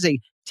 is. It is a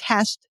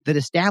test that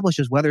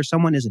establishes whether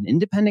someone is an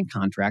independent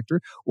contractor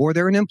or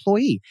they're an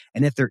employee.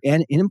 And if they're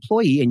an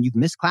employee and you've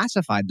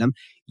misclassified them,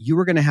 you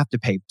are going to have to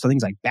pay some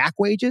things like back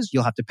wages.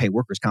 You'll have to pay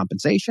workers'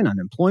 compensation,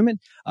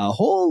 unemployment, a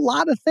whole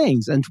lot of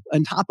things and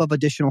on top of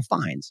additional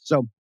fines.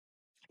 So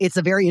it's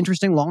a very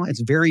interesting law.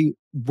 It's very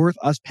worth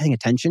us paying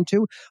attention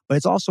to, but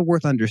it's also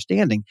worth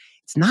understanding.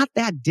 It's not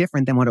that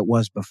different than what it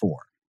was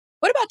before.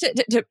 What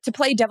about to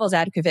play devil's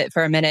advocate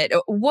for a minute?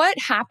 What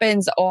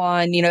happens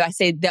on, I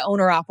say the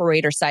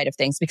owner-operator side of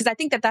things? Because I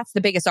think that that's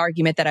the biggest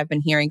argument that I've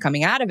been hearing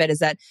coming out of it is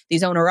that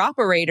these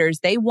owner-operators,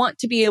 they want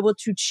to be able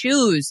to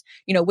choose,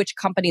 which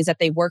companies that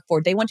they work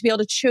for. They want to be able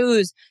to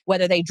choose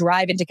whether they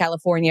drive into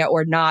California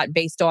or not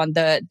based on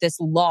this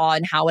law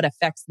and how it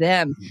affects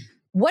them. Mm-hmm.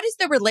 What is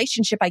the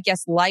relationship, I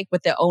guess, like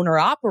with the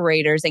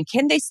owner-operators? And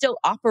can they still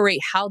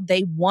operate how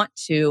they want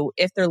to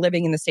if they're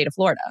living in the state of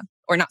Florida?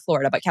 Or not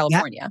Florida, but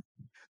California? Yeah.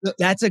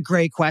 That's a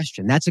great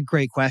question.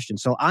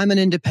 So I'm an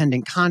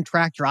independent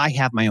contractor. I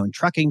have my own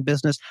trucking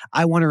business.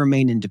 I want to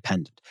remain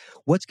independent.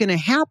 What's going to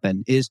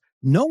happen is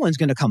no one's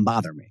going to come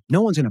bother me.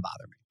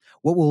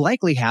 What will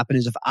likely happen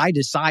is if I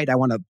decide I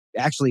want to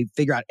actually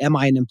figure out, am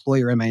I an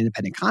employee or am I an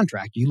independent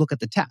contractor? You look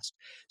at the test.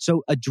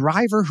 So a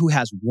driver who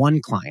has one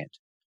client,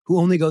 who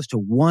only goes to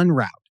one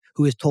route,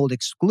 who is told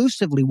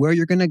exclusively where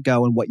you're going to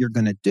go and what you're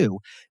going to do,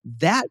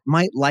 that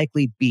might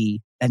likely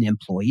be an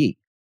employee.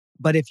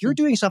 But if you're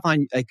doing stuff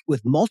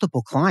with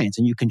multiple clients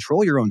and you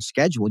control your own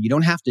schedule, you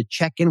don't have to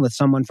check in with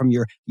someone from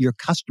your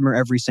customer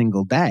every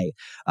single day,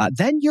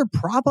 then you're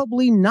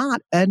probably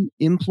not an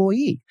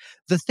employee.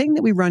 The thing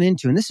that we run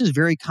into, and this is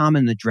very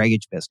common in the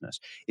drayage business,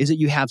 is that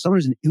you have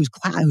someone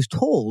who's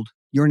told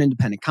you're an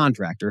independent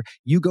contractor.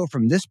 You go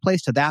from this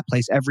place to that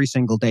place every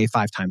single day,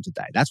 5 times a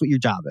day. That's what your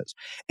job is.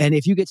 And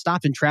if you get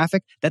stopped in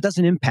traffic, that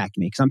doesn't impact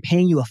me because I'm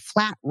paying you a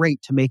flat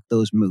rate to make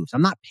those moves.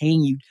 I'm not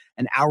paying you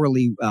an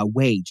hourly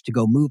wage to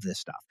go move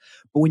this stuff.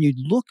 But when you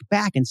look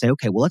back and say,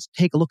 okay, well, let's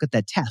take a look at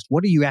that test.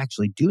 What are you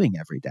actually doing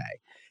every day?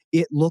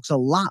 it looks a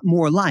lot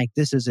more like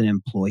this is an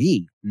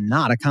employee,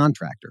 not a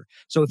contractor.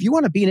 So if you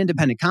want to be an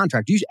independent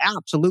contractor, you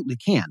absolutely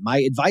can. My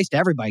advice to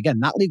everybody, again,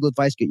 not legal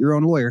advice, get your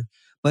own lawyer,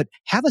 but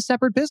have a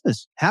separate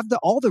business. Have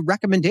all the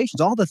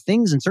recommendations, all the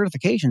things and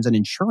certifications and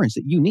insurance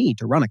that you need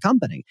to run a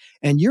company.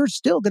 And you're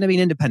still going to be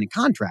an independent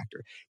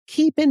contractor.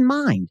 Keep in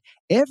mind,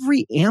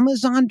 every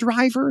Amazon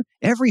driver,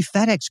 every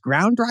FedEx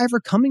ground driver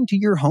coming to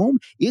your home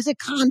is a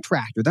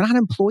contractor. They're not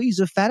employees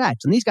of FedEx.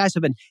 And these guys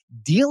have been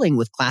dealing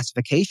with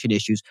classification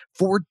issues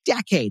for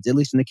decades, at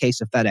least in the case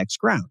of FedEx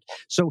ground.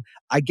 So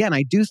again,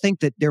 I do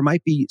think that there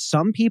might be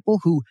some people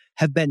who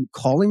have been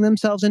calling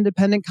themselves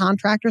independent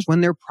contractors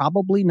when they're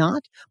probably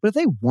not. But if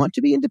they want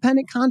to be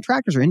independent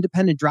contractors or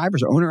independent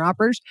drivers or owner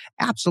operators,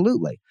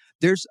 absolutely.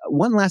 There's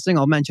one last thing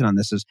I'll mention on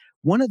this is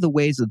one of the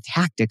ways of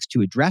tactics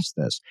to address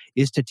this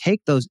is to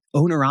take those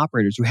owner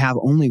operators who have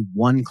only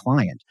one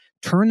client,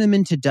 turn them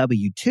into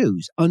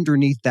W-2s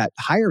underneath that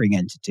hiring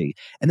entity,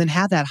 and then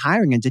have that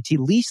hiring entity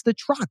lease the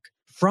truck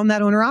from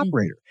that owner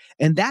operator.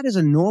 And that is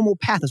a normal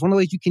path. It's one of the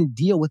ways you can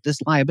deal with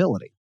this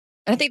liability.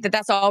 And I think that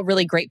that's all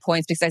really great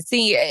points because I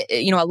see,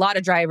 a lot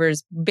of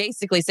drivers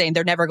basically saying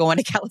they're never going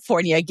to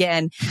California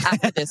again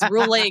after this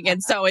ruling.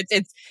 And so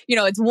it's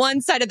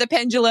one side of the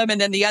pendulum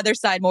and then the other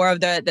side, more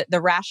of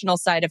the rational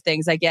side of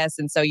things, I guess.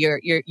 And so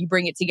you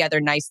bring it together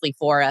nicely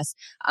for us.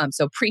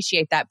 So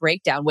appreciate that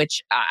breakdown,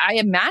 which I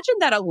imagine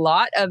that a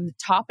lot of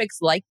topics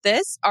like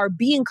this are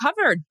being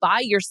covered by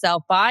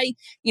yourself, by,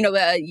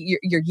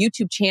 your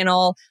YouTube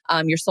channel,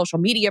 your social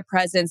media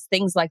presence,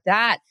 things like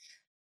that.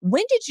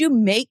 When did you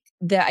make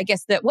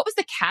what was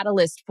the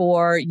catalyst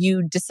for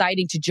you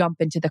deciding to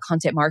jump into the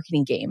content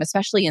marketing game,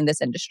 especially in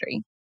this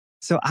industry?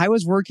 So I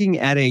was working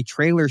at a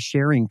trailer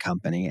sharing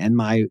company and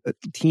my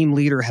team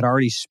leader had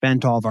already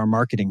spent all of our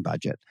marketing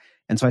budget.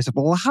 And so I said,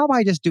 well, how about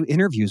I just do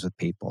interviews with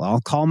people?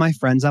 I'll call my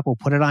friends up, we'll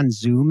put it on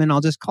Zoom and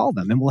I'll just call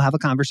them and we'll have a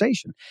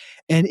conversation.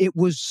 And it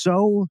was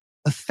so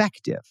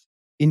effective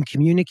in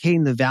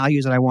communicating the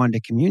values that I wanted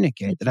to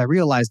communicate that I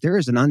realized there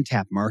is an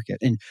untapped market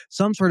and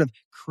some sort of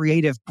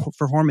creative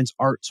performance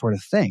art sort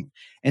of thing.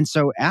 And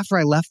so after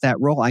I left that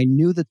role, I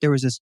knew that there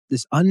was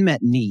this unmet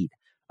need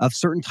of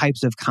certain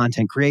types of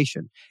content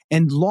creation.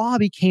 And law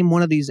became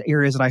one of these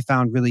areas that I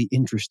found really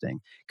interesting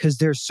because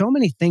there's so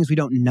many things we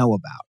don't know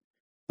about.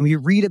 And we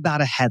read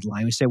about a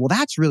headline, we say, well,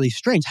 that's really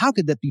strange. How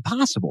could that be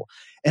possible?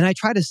 And I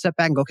try to step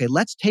back and go, okay,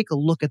 let's take a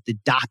look at the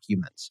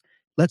documents.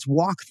 Let's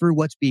walk through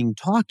what's being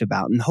talked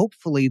about. And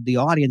hopefully the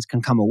audience can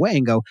come away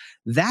and go,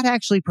 that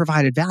actually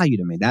provided value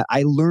to me. That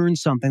I learned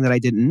something that I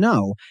didn't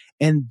know.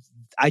 And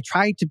I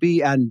tried to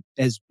be,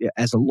 as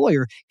a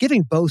lawyer,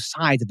 giving both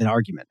sides of an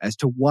argument as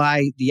to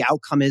why the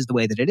outcome is the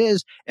way that it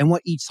is and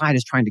what each side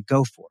is trying to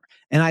go for.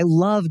 And I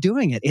love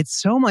doing it. It's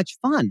so much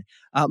fun.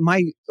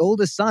 My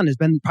oldest son has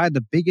been probably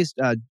the biggest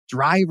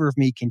driver of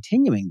me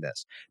continuing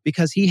this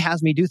because he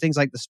has me do things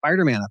like the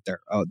Spider-Man up there.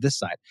 Oh, this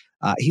side.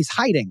 He's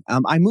hiding.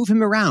 I move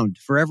him around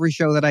for every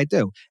show that I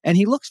do and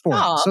he looks for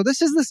it. So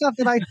this is the stuff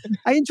that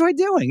I enjoy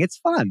doing. It's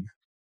fun.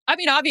 I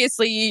mean,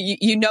 obviously,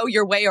 you know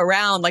your way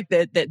around like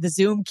the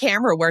Zoom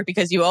camera work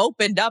because you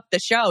opened up the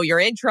show. Your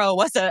intro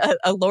was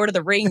a Lord of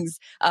the Rings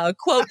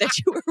quote that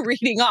you were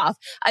reading off.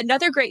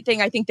 Another great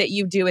thing I think that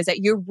you do is that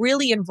you're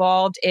really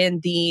involved in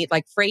the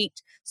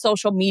freight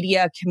social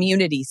media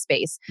community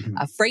space.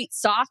 Mm-hmm. Freight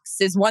socks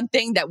is one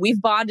thing that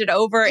we've bonded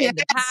over in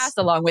the past,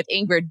 along with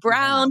Ingrid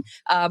Brown.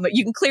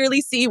 You can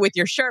clearly see with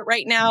your shirt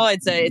right now,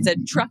 it's a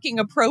trucking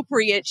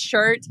appropriate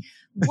shirt.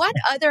 What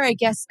other,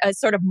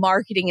 sort of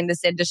marketing in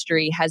this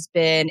industry has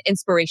been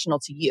inspirational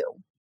to you?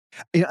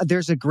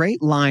 There's a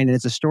great line, and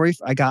it's a story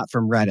I got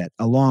from Reddit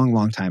a long,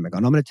 long time ago.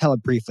 And I'm going to tell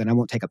it briefly, and I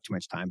won't take up too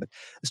much time. But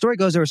the story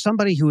goes, there was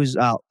somebody who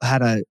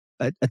had a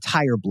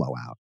tire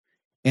blowout.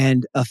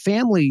 And a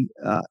family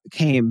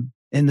came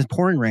in the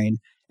pouring rain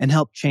and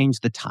helped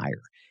change the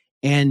tire.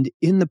 And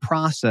in the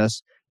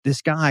process,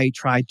 this guy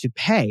tried to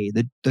pay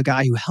the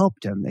guy who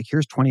helped him. Like,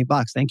 here's $20.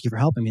 Thank you for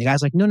helping me. The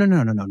guy's like, no. I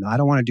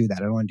don't want to do that.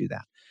 I don't want to do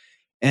that.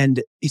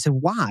 And he said,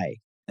 why?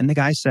 And the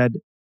guy said,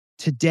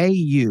 today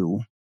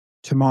you,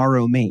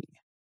 tomorrow me.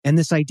 And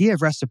this idea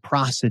of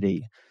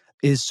reciprocity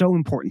is so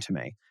important to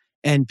me.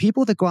 And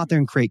people that go out there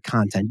and create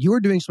content, you are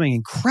doing something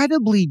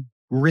incredibly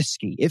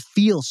risky. It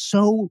feels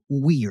so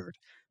weird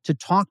to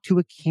talk to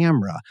a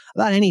camera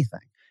about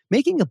anything.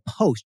 Making a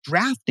post,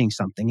 drafting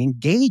something,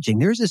 engaging.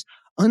 There's this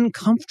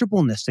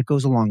uncomfortableness that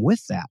goes along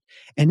with that.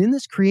 And in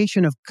this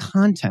creation of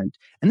content,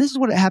 and this is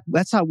what happened,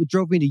 that's how it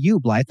drove me to you,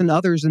 Blythe, and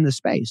others in the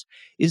space,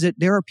 is that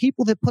there are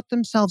people that put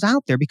themselves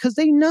out there because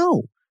they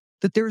know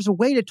that there's a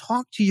way to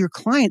talk to your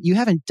client you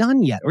haven't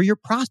done yet, or your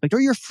prospect, or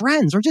your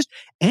friends, or just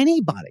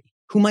anybody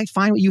who might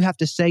find what you have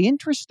to say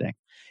interesting.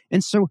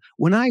 And so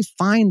when I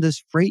find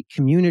this freight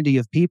community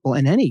of people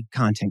and any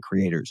content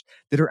creators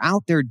that are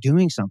out there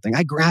doing something,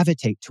 I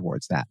gravitate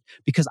towards that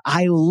because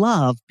I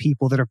love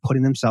people that are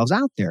putting themselves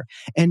out there.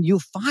 And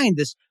you'll find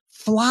this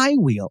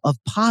flywheel of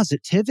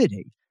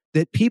positivity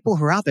that people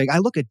who are out there, I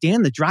look at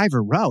Dan the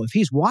Driver Rowe. If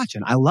he's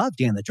watching, I love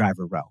Dan the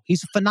Driver Rowe.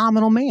 He's a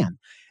phenomenal man.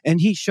 And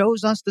he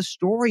shows us the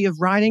story of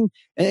riding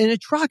in a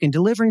truck and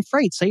delivering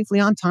freight safely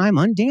on time,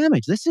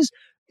 undamaged. This is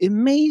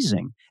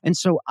amazing. And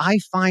so I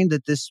find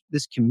that this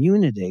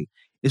community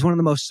is one of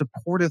the most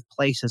supportive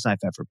places I've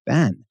ever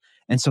been.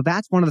 And so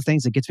that's one of the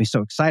things that gets me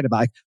so excited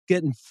about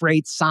getting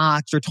freight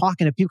socks or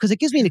talking to people, because it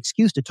gives me an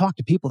excuse to talk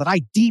to people that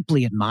I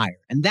deeply admire.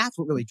 And that's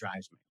what really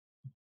drives me.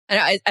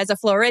 And as a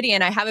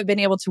Floridian, I haven't been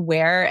able to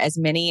wear as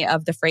many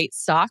of the freight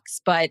socks,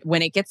 but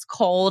when it gets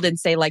cold in,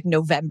 say, like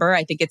November,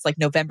 I think it's like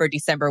November,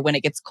 December, when it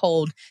gets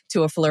cold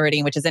to a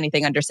Floridian, which is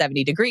anything under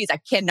 70 degrees, I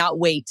cannot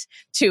wait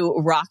to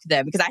rock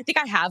them, because I think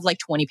I have like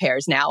 20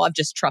 pairs now of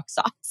just truck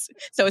socks.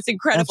 So it's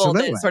incredible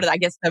that sort of, I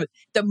guess,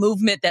 the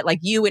movement that like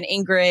you and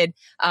Ingrid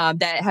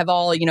that have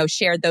all,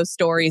 shared those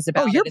stories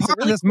about. Oh, you're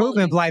part of this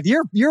movement, Blythe.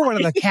 You're one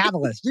of the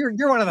catalysts.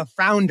 You're one of the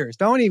founders.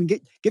 Don't even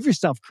give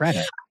yourself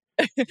credit.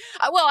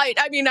 Well,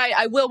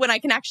 I will when I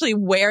can actually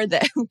wear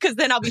them, because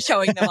then I'll be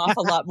showing them off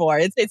a lot more.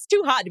 It's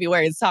too hot to be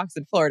wearing socks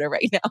in Florida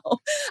right now.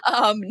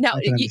 Now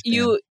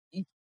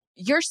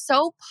you're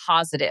so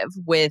positive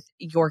with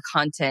your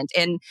content,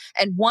 and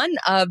one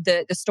of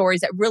the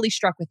stories that really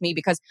struck with me,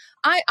 because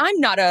I'm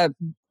not a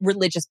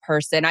religious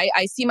person.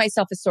 I see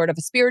myself as sort of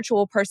a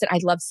spiritual person. I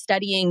love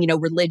studying,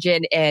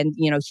 religion and,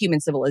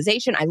 human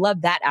civilization. I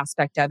love that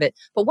aspect of it.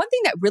 But one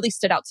thing that really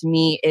stood out to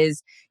me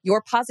is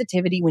your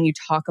positivity when you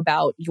talk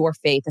about your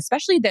faith,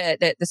 especially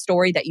the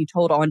story that you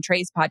told on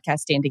Trey's podcast,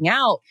 Standing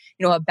Out,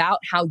 about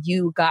how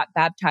you got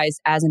baptized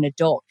as an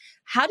adult.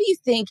 How do you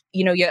think,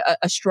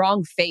 a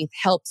strong faith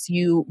helps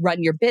you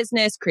run your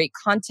business, create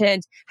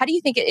content? How do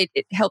you think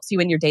it helps you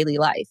in your daily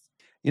life?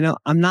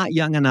 I'm not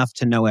young enough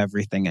to know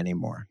everything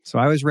anymore. So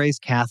I was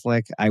raised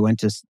Catholic. I went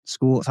to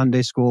school,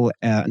 Sunday school,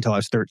 until I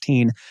was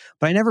 13,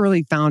 but I never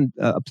really found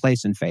a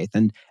place in faith.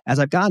 And as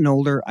I've gotten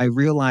older, I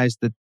realized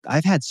that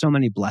I've had so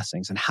many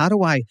blessings. And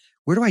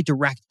where do I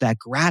direct that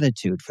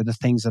gratitude for the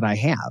things that I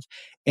have?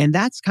 And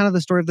that's kind of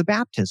the story of the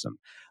baptism.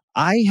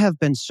 I have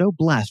been so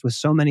blessed with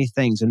so many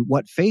things. And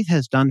what faith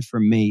has done for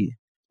me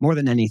more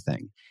than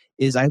anything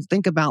is I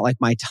think about like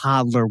my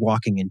toddler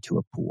walking into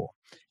a pool,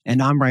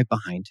 and I'm right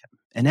behind him.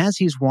 And as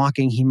he's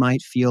walking, he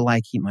might feel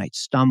like he might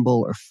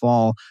stumble or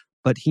fall,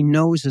 but he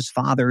knows his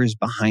father is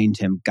behind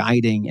him,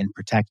 guiding and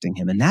protecting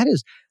him. And that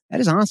is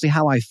honestly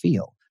how I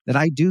feel, that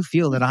I do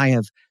feel that I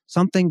have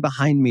something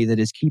behind me that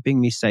is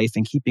keeping me safe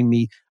and keeping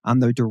me on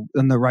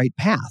the right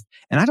path.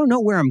 And I don't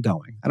know where I'm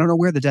going. I don't know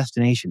where the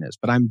destination is,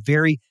 but I'm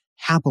very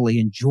happily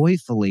and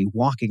joyfully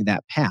walking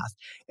that path.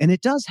 And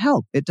it does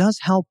help. It does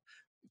help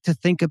to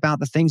think about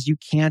the things you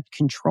can't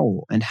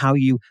control and how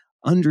you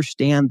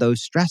understand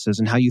those stresses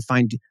and how you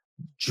find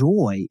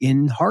joy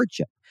in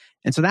hardship.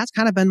 And so that's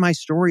kind of been my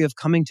story of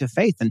coming to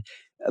faith. And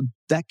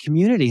that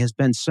community has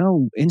been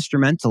so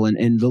instrumental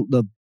in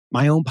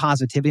my own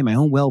positivity, my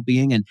own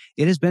well-being, and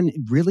it has been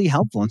really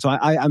helpful. And so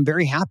I'm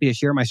very happy to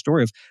share my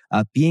story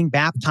of being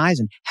baptized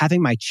and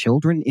having my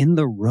children in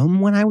the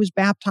room when I was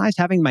baptized,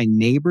 having my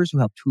neighbors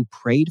who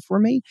prayed for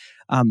me.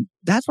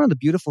 That's one of the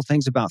beautiful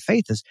things about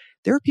faith is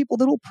there are people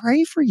that will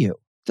pray for you.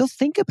 They'll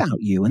think about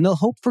you and they'll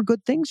hope for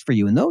good things for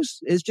you. And those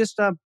is just,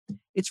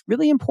 it's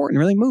really important,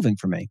 really moving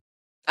for me.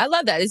 I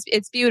love that.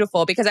 It's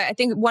beautiful, because I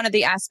think one of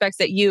the aspects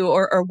that you,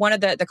 or one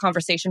of the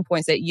conversation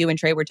points that you and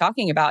Trey were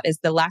talking about is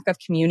the lack of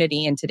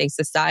community in today's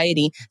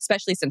society,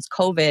 especially since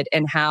COVID,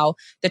 and how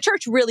the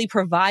church really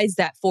provides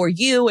that for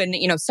you and,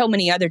 so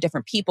many other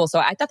different people. So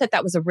I thought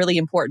that was a really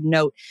important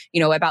note,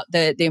 about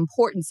the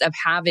importance of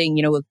having,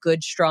 a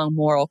good, strong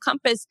moral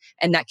compass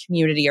and that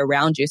community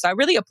around you. So I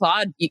really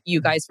applaud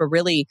you guys for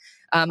really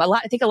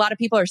I think a lot of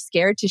people are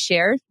scared to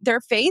share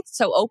their faith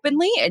so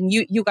openly, and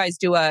you guys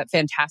do a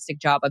fantastic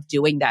job of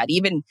doing that.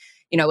 Even,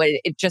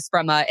 it just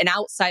from an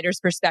outsider's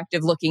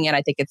perspective looking in,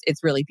 I think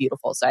it's really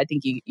beautiful. So I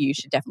think you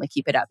should definitely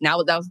keep it up. Now,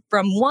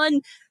 from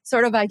one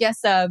sort of, I guess,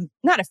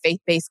 not a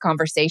faith-based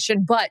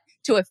conversation, but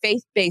to a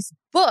faith-based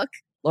book,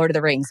 Lord of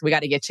the Rings, we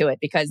got to get to it,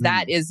 because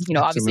that is,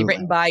 obviously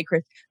written by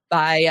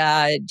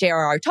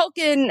J.R.R.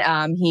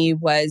 Tolkien. He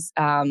was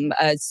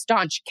a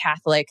staunch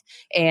Catholic,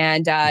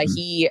 and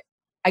he,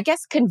 I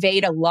guess,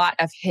 conveyed a lot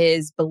of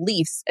his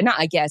beliefs.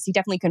 He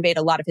definitely conveyed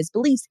a lot of his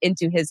beliefs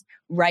into his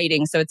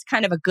writing. So it's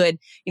kind of a good,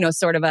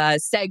 sort of a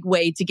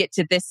segue to get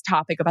to this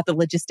topic about the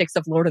logistics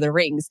of Lord of the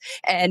Rings.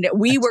 And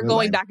we were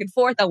going back and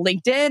forth on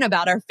LinkedIn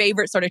about our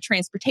favorite sort of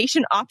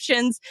transportation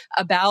options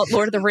about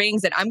Lord of the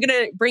Rings. And I'm going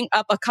to bring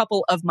up a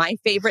couple of my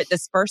favorite.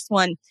 This first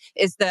one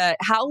is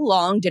how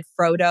long did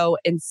Frodo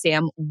and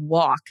Sam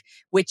walk?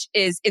 Which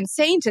is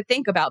insane to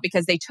think about,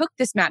 because they took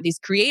this map, these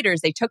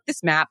creators, they took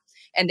this map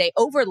and they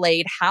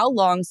overlaid how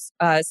long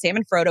Sam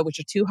and Frodo, which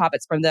are two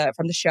hobbits from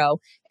the show,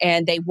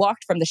 and they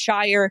walked from the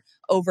Shire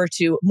over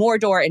to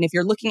Mordor. And if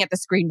you're looking at the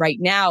screen right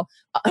now,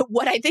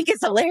 what I think is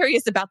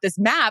hilarious about this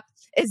map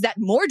is that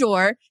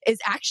Mordor is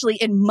actually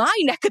in my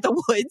neck of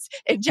the woods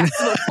in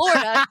Jacksonville,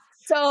 Florida.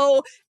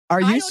 So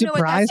are you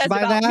surprised by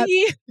that?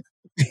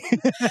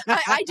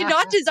 I did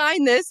not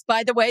design this,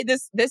 by the way.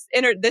 This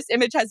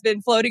image has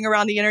been floating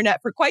around the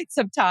internet for quite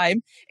some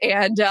time,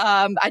 and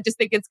I just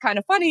think it's kind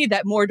of funny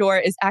that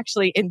Mordor is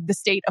actually in the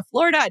state of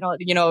Florida. I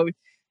don't,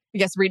 I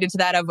guess read into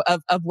that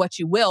of what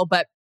you will,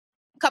 but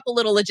a couple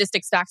little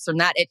logistics facts from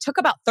that. It took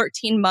about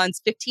 13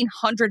 months,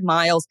 1,500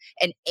 miles,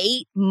 and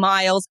 8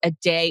 miles a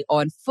day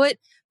on foot.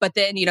 But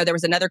then, there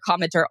was another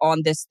commenter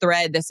on this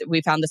thread.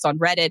 We found this on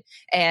Reddit,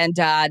 and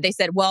they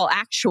said, well,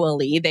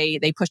 actually,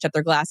 they pushed up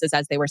their glasses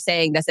as they were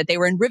saying this, that they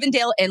were in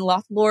Rivendell and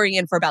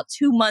Lothlorien for about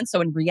 2 months.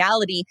 So in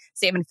reality,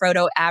 Sam and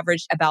Frodo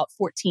averaged about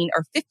 14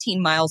 or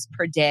 15 miles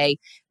per day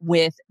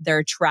with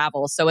their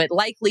travel. So it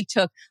likely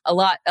took a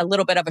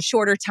little bit of a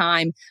shorter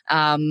time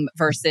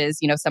versus,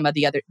 some of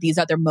these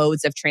other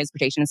modes of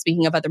transportation. And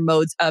speaking of other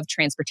modes of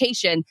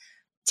transportation,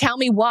 tell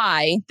me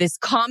why this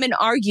common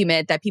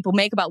argument that people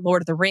make about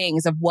Lord of the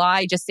Rings of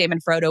why just Sam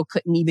and Frodo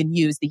couldn't even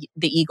use the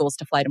eagles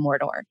to fly to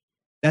Mordor.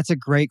 That's a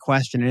great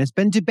question. And it's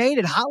been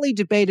debated, hotly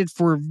debated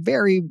for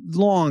very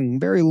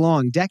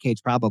long, decades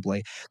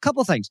probably. A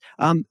couple things.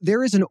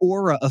 There is an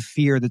aura of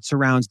fear that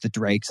surrounds the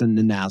Drakes and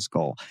the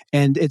Nazgul.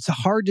 And it's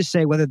hard to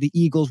say whether the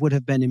eagles would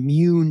have been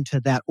immune to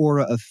that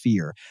aura of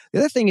fear. The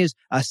other thing is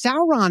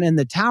Sauron and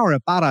the Tower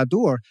of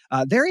Barad-dûr,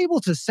 they're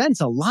able to sense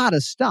a lot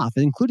of stuff,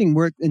 including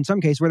in some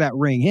cases where that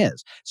ring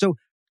is. So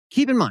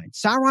keep in mind,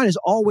 Sauron is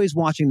always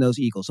watching those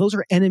eagles. Those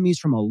are enemies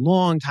from a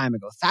long time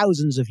ago,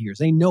 thousands of years.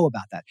 They know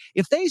about that.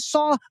 If they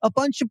saw a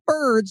bunch of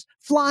birds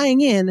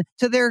flying in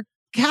to their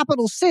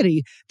capital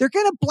city, they're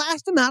going to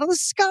blast them out of the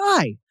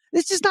sky.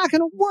 It's just not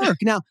going to work.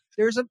 Now,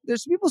 there's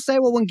people say,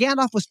 well, when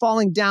Gandalf was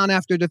falling down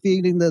after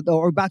defeating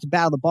or about to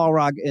battle the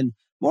Balrog in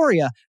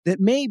Moria, that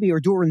maybe, or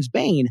Durin's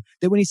Bane,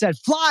 that when he said,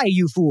 fly,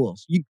 you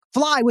fools, you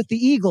fly with the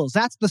eagles,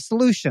 that's the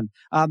solution.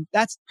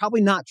 That's probably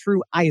not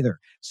true either.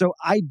 So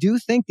I do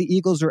think the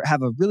eagles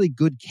have a really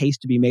good case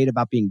to be made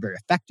about being very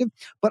effective,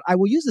 but I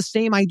will use the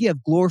same idea of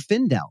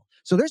Glorfindel.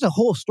 So there's a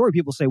whole story.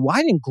 People say,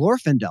 why didn't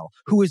Glorfindel,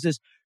 who is this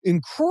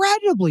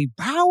incredibly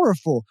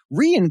powerful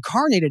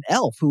reincarnated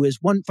elf who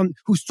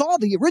saw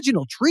the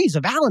original trees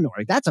of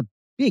Valinor, that's a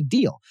big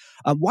deal.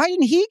 Why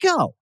didn't he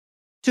go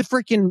to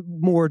freaking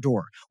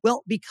Mordor?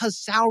 Well, because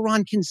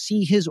Sauron can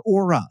see his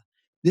aura.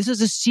 This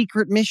is a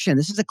secret mission.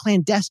 This is a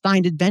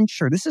clandestine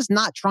adventure. This is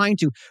not trying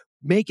to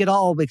make it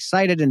all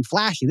excited and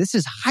flashy. This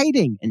is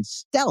hiding and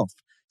stealth.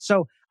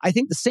 So I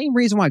think the same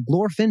reason why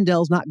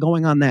Glorfindel's not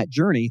going on that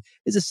journey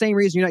is the same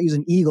reason you're not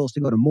using eagles to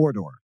go to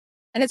Mordor.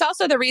 And it's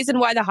also the reason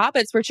why the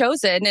hobbits were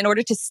chosen in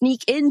order to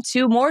sneak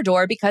into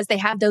Mordor, because they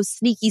have those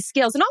sneaky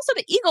skills. And also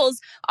the eagles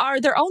are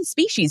their own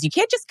species. You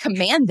can't just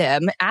command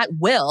them at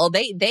will.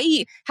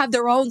 They have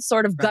their own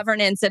sort of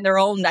governance and their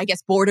own, I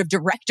guess, board of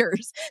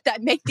directors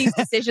that make these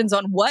decisions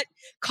on what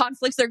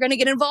conflicts they're going to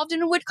get involved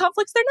in and what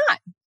conflicts they're not.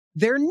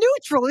 They're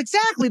neutral,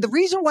 exactly. The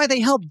reason why they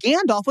helped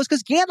Gandalf was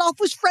because Gandalf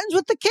was friends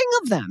with the king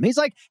of them. He's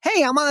like,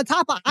 hey, I'm on the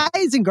top of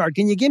Isengard.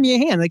 Can you give me a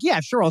hand? Like, yeah,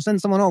 sure, I'll send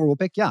someone over. We'll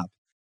pick you up.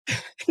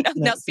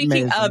 Now,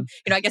 speaking of,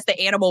 I guess the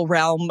animal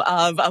realm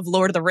of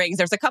Lord of the Rings,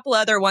 there's a couple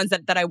other ones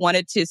that I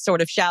wanted to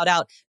sort of shout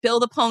out.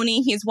 Bill the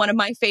Pony, he's one of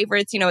my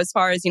favorites, as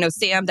far as,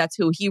 Sam, that's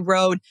who he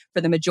rode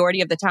for the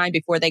majority of the time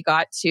before they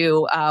got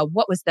to,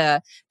 what was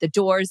the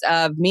doors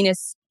of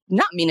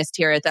not Minas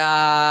Tirith.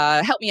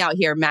 Help me out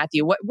here,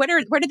 Matthew.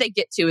 Where did they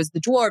get to? Is the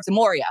dwarves?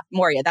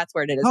 Moria, that's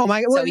where it is. Oh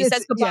my! Well, so he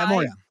says goodbye. Yeah,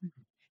 Moria.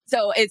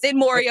 So it's in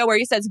Moria where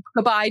he says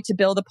goodbye to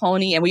Bill the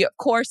Pony. And we, of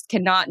course,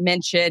 cannot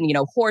mention,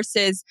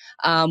 horses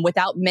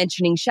without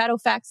mentioning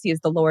Shadowfax. He is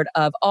the Lord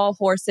of all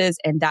horses.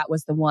 And that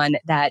was the one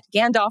that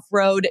Gandalf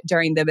rode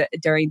during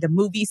the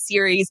movie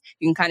series.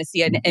 You can kind of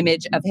see an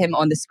image of him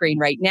on the screen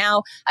right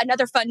now.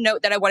 Another fun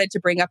note that I wanted to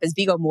bring up is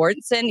Viggo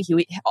Mortensen.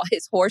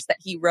 His horse that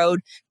he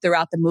rode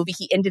throughout the movie,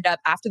 he ended up,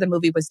 after the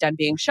movie was done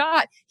being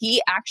shot,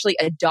 he actually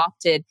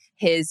adopted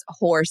his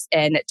horse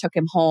and took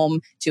him home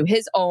to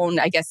his own,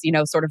 I guess,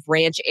 sort of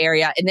ranch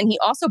area. And then he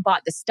also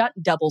bought the stunt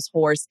double's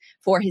horse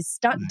for his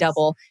stunt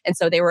double. And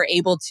so they were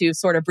able to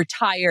sort of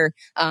retire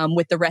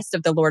with the rest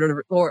of the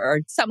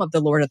some of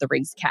the Lord of the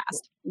Rings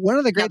cast. One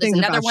of the great things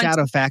about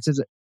Shadowfax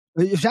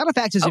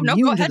is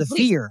immune to the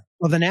fear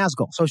of the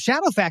Nazgul. So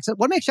Shadowfax,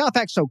 what makes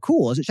Shadowfax so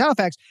cool is that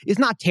Shadowfax is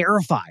not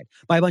terrified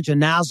by a bunch of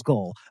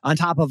Nazgul on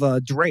top of a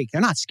Drake.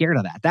 They're not scared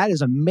of that. That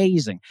is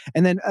amazing.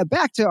 And then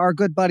back to our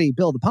good buddy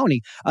Bill the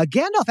Pony,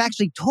 Gandalf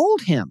actually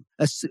told him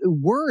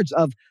words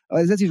of,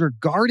 these are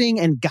guarding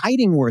and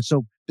guiding words.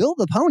 So Bill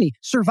the Pony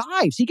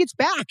survives. He gets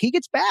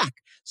back.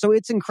 So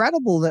it's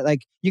incredible that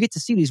you get to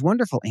see these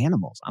wonderful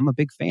animals. I'm a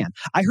big fan.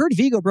 I heard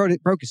Viggo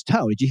broke his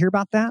toe. Did you hear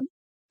about that?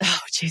 Oh,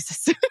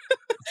 Jesus.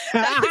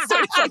 That is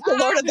sort of like the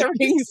Lord of the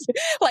Rings,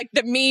 like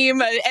the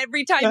meme.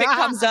 Every time it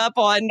comes up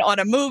on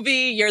a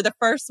movie, you're the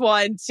first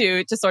one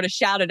to sort of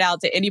shout it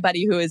out to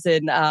anybody who is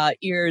in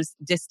ear's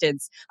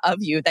distance of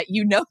you, that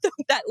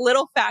that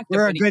little fact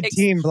We're of when a good he picks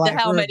team, the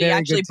helmet, he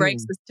actually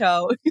breaks his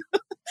toe.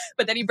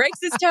 But then he breaks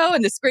his toe,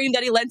 and the scream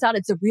that he lets out,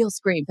 it's a real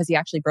scream because he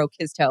actually broke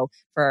his toe,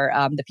 for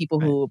the people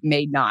who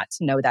may not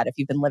know that if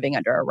you've been living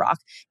under a rock.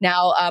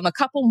 Now, a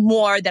couple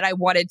more that I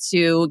wanted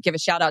to give a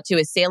shout out to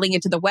is sailing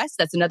into the West.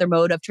 That's another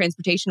mode of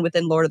transportation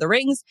within Lord of the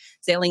Rings.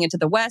 Sailing into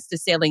the West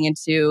is sailing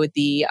into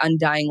the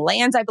undying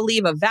lands, I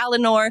believe, of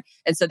Valinor.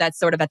 And so that's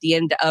sort of at the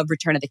end of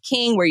Return of the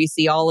King, where you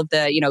see all of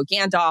the,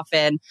 Gandalf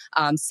and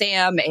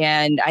Sam,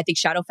 and I think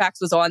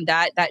Shadowfax was on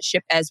that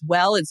ship as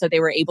well. And so they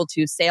were able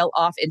to sail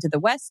off into the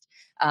West,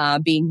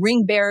 being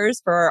ring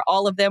bearers for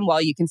all of them,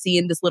 while you can see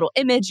in this little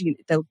image,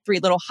 the three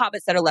little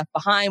hobbits that are left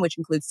behind, which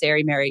includes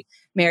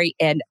Mary,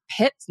 and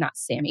Pip. Not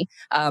Sammy,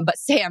 but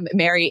Sam,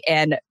 Mary,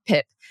 and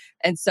Pip.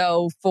 And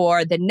so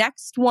for the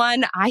next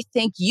one, I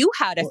think you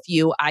had a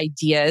few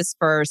ideas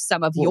for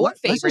some of your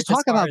favorites. Let's just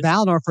talk about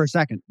Valinor for a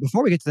second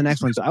before we get to the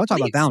next one. So I want to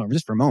talk about Valinor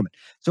just for a moment.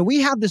 So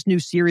we have this new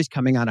series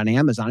coming out on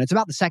Amazon. It's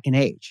about the Second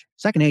Age.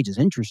 Second Age is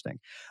interesting.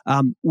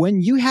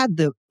 When you had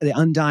the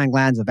undying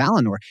lands of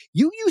Valinor,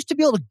 you used to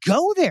be able to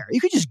go there.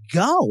 You could just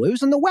go. It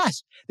was in the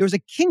West. There was a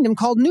kingdom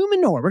called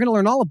Numenor. We're going to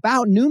learn all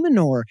about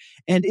Numenor.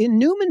 And in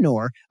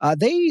Numenor, I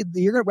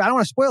don't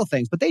want to spoil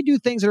things, but they do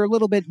things that are a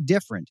little bit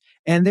different.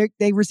 And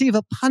they receive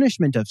a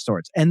punishment of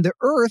sorts. And the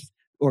Earth,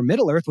 or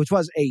Middle Earth, which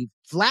was a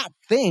flat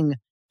thing,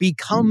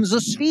 becomes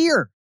a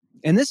sphere.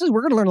 And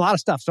we're going to learn a lot of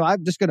stuff. So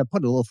I'm just going to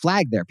put a little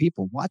flag there.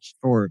 People, watch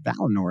for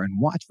Valinor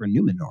and watch for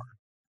Numenor.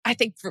 I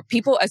think for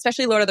people,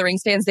 especially Lord of the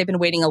Rings fans, they've been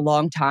waiting a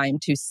long time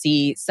to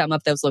see some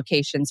of those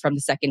locations from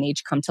the Second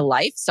Age come to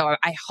life. So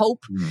I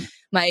hope,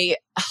 my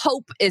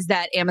hope is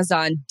that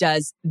Amazon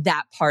does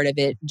that part of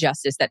it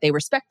justice, that they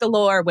respect the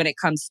lore when it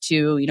comes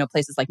to,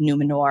 places like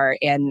Numenor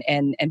and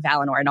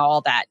Valinor and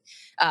all that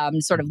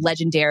sort of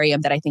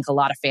legendarium that I think a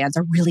lot of fans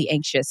are really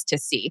anxious to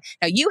see.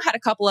 Now, you had a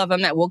couple of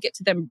them that we'll get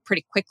to them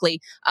pretty quickly.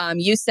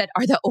 You said,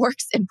 are the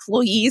orcs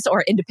employees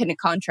or independent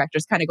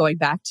contractors? Kind of going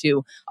back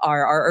to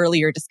our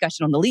earlier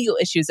discussion on the legal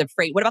issues of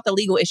freight. What about the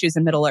legal issues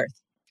in Middle Earth?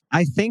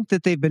 I think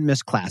that they've been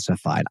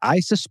misclassified. I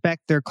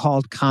suspect they're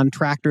called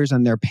contractors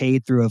and they're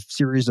paid through a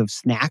series of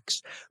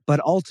snacks. But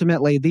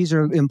ultimately, these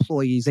are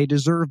employees. They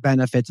deserve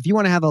benefits. If you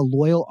want to have a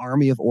loyal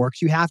army of orcs,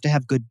 you have to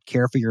have good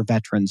care for your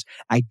veterans.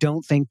 I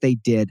don't think they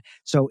did.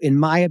 So in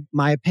my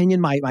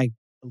opinion, my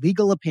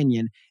legal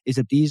opinion is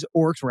that these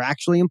orcs were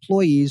actually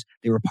employees.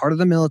 They were part of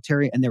the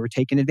military and they were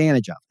taken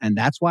advantage of. And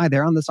that's why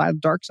they're on the side of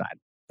the dark side.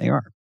 They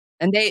are.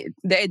 And they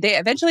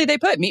eventually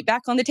put meat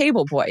back on the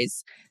table,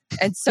 boys.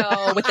 And so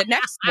with the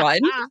next one,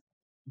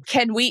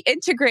 can we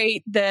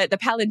integrate the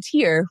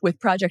Palantir with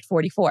Project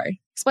 44?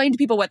 Explain to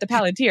people what the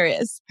Palantir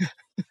is.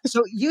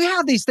 So you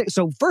have these things.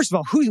 So first of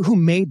all, who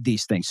made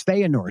these things?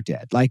 Feanor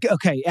did. Like,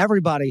 okay,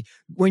 everybody,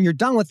 when you're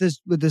done with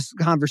this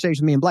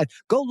conversation with me and Blythe,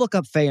 go look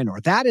up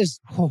Feanor. That is,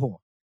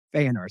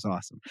 Feanor is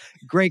awesome.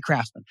 Great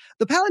craftsman.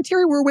 The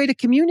Palantir were a way to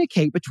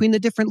communicate between the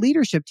different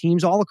leadership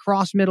teams all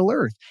across Middle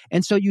Earth.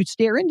 And so you'd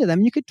stare into them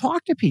and you could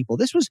talk to people.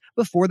 This was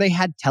before they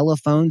had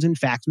telephones and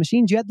fax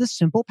machines. You had this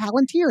simple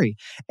Palantir.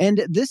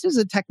 And this is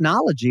a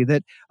technology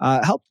that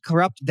helped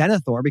corrupt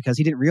Denethor because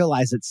he didn't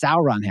realize that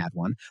Sauron had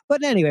one.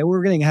 But anyway,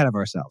 we're getting ahead of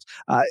ourselves.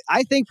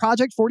 I think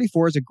Project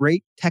 44 is a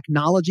great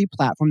technology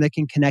platform that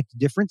can connect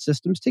different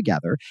systems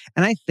together.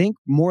 And I think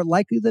more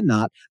likely than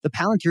not, the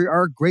Palantir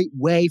are a great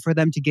way for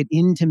them to get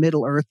into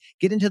Middle Earth,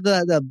 get into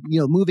the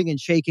moving and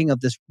shaking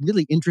of this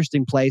really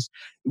interesting place.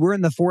 We're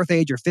in the 4th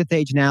age or 5th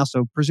age now,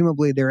 so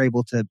presumably they're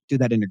able to do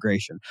that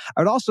integration.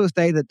 I would also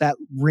say that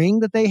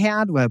ring that they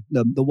had,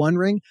 the One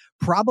Ring,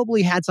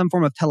 probably had some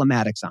form of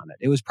telematics on it.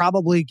 It was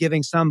probably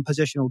giving some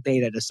positional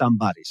data to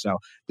somebody. So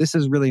this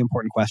is really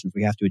important questions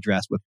we have to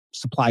address with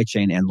supply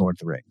chain and Lord of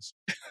the Rings.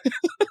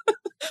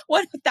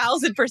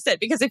 1000%.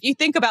 Because if you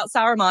think about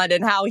Saruman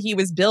and how he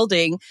was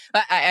building,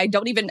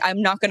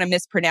 I'm not going to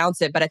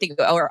mispronounce it, but I think,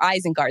 or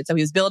Isengard. So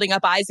he was building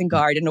up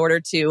Isengard in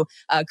order to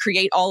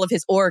create all of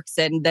his orcs,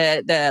 and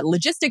the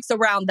logistics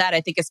around that,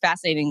 I think, is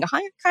fascinating.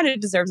 Kind of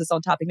deserves its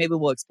own topic. Maybe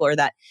we'll explore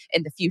that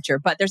in the future.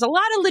 But there's a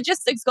lot of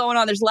logistics going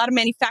on. There's a lot of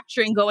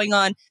manufacturing going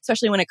on,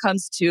 especially when it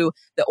comes to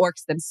the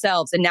orcs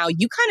themselves. And now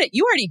you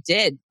already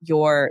did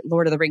your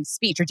Lord of the Rings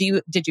speech, or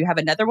did you have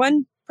another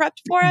one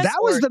prepped for us? That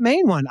was the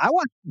main one. I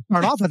want to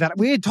start off with that.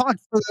 We had talked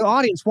for the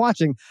audience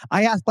watching.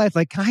 I asked Blythe,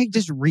 can I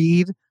just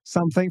read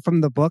something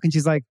from the book? And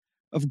she's like,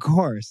 of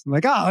course. I'm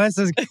like,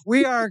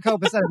 we are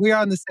copacetic. We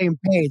are on the same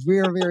page. We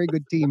are a very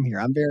good team here.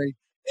 I'm very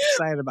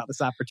excited about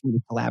this opportunity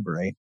to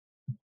collaborate.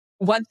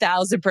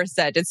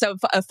 1000%. And so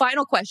a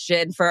final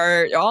question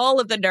for all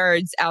of the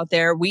nerds out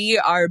there. We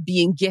are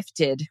being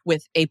gifted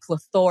with a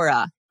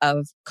plethora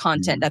of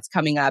content that's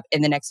coming up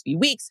in the next few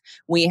weeks.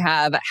 We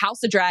have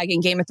House of Dragon,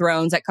 Game of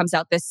Thrones that comes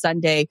out this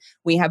Sunday.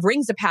 We have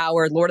Rings of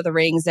Power, Lord of the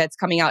Rings that's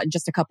coming out in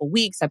just a couple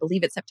weeks. I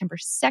believe it's September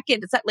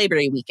 2nd. It's that Labor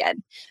Day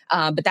weekend.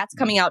 But that's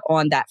coming out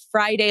on that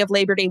Friday of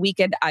Labor Day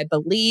weekend, I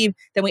believe.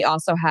 Then we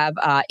also have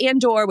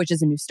Andor, which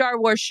is a new Star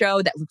Wars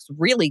show that looks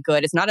really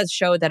good. It's not a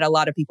show that a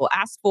lot of people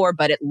ask for,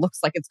 but it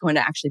looks like it's going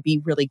to actually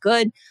be really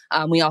good.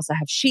 We also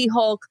have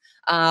She-Hulk.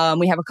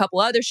 We have a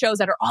couple other shows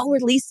that are all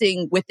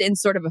releasing within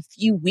sort of a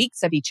few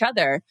weeks of each each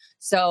other.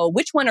 So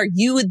which one are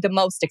you the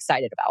most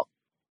excited about?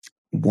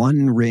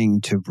 One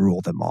ring to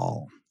rule them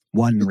all.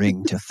 One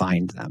ring to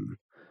find them.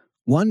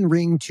 One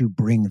ring to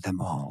bring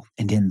them all,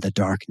 and in the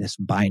darkness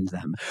bind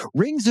them.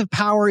 Rings of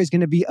Power is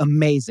going to be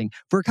amazing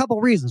for a couple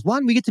reasons.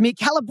 One, we get to meet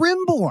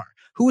Celebrimbor,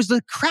 who is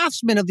the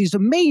craftsman of these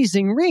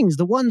amazing rings,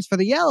 the ones for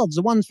the elves,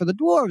 the ones for the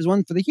dwarves, the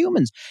ones for the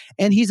humans.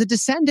 And he's a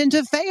descendant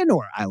of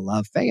Feanor. I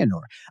love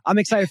Feanor. I'm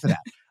excited for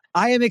that.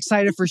 I am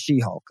excited for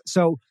She-Hulk.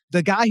 So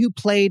the guy who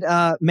played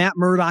Matt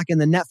Murdock in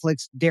the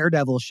Netflix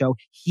Daredevil show,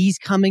 he's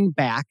coming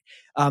back.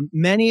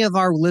 Many of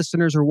our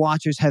listeners or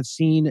watchers have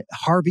seen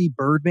Harvey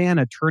Birdman,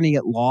 Attorney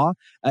at Law.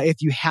 If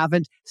you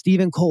haven't,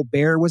 Stephen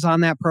Colbert was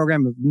on that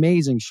program.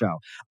 Amazing show.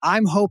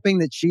 I'm hoping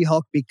that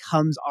She-Hulk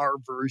becomes our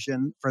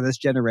version for this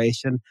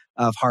generation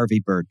of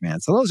Harvey Birdman.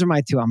 So those are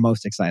my two I'm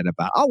most excited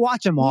about. I'll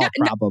watch them all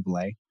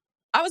probably.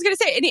 I was going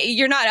to say,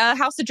 you're not a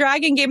House of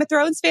Dragon, Game of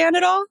Thrones fan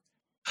at all?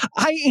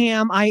 I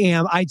am.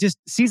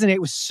 Season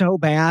 8 was so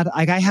bad.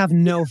 Like, I have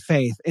no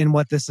faith in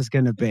what this is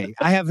going to be.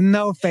 I have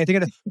no faith. They're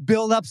going to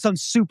build up some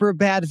super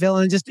bad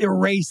villain and just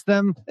erase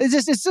them.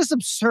 It's just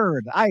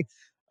absurd.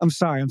 I'm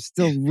sorry. I'm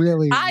still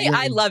really.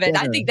 I love it.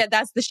 I think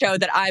that's the show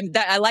that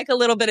I like a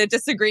little bit of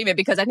disagreement,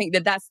 because I think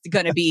that's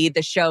going to be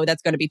the show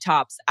that's going to be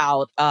tops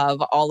out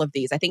of all of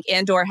these. I think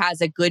Andor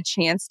has a good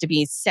chance to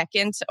be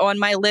second on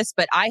my list,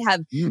 but I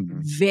have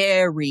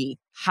very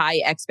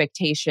high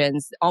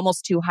expectations,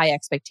 almost too high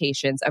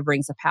expectations of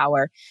Rings of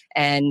Power.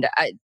 And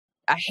I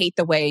hate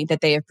the way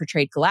that they have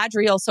portrayed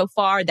Galadriel so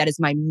far. That is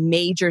my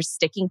major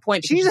sticking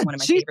point, because she's one of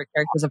my favorite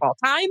characters of all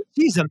time.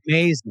 She's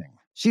amazing.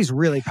 She's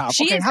really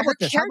powerful. Her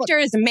character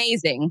is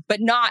amazing, but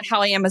not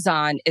how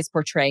Amazon is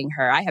portraying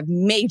her. I have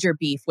major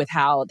beef with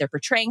how they're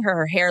portraying her.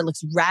 Her hair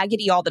looks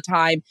raggedy all the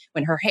time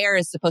when her hair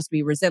is supposed to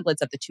be a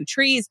resemblance of the two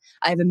trees.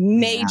 I have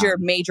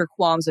major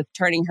qualms with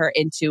turning her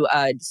into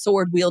a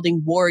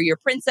sword-wielding warrior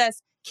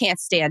princess. Can't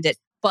stand it.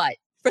 But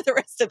for the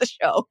rest of the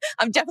show,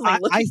 I'm definitely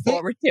looking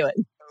forward to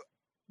it.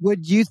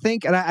 Would you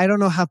think, and I don't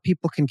know how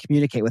people can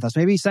communicate with us,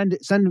 maybe send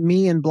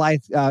me and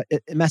Blythe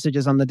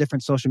messages on the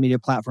different social media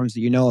platforms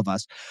that you know of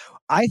us.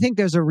 I think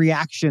there's a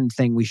reaction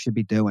thing we should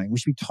be doing. We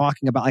should be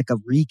talking about like a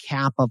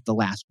recap of the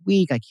last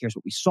week. Like, here's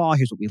what we saw,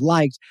 here's what we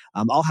liked.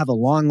 I'll have a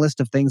long list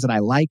of things that I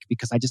like,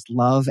 because I just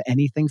love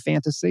anything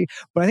fantasy.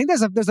 But I think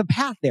there's a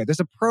path there. There's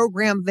a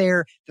program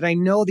there that I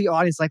know the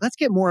audience like. Let's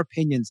get more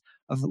opinions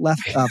of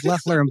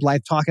Leffler and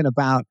Blythe talking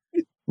about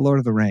Lord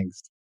of the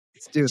Rings.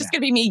 It's just going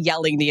to be me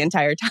yelling the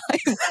entire time.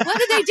 What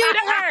did they do to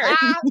her?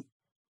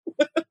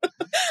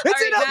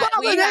 It's an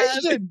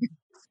abomination.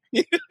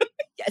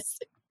 Yes.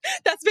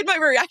 That's been my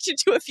reaction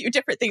to a few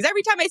different things.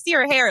 Every time I see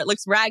her hair, it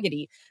looks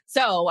raggedy.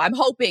 So I'm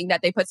hoping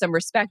that they put some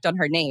respect on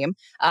her name.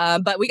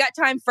 But we got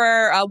time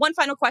for one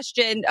final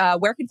question.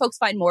 Where can folks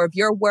find more of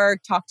your work,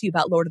 talk to you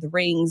about Lord of the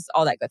Rings,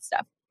 all that good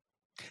stuff?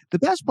 The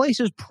best place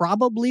is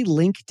probably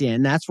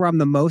LinkedIn. That's where I'm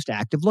the most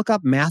active. Look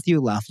up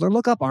Matthew Leffler.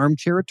 Look up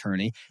Armchair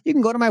Attorney. You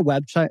can go to my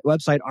website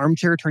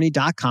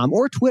armchairattorney.com,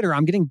 or Twitter.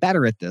 I'm getting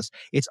better at this.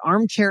 It's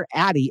Armchair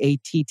Atty,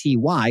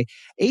 ATTY.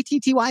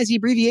 ATTY is the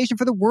abbreviation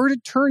for the word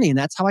attorney, and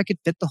that's how I could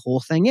fit the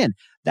whole thing in.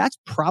 That's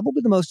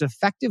probably the most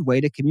effective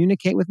way to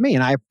communicate with me,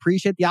 and I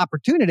appreciate the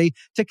opportunity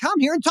to come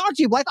here and talk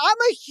to you, Blythe. I'm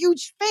a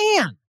huge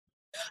fan.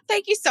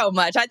 Thank you so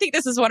much. I think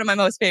this is one of my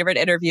most favorite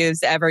interviews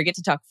ever. I get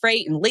to talk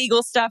freight and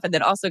legal stuff, and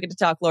then also get to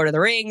talk Lord of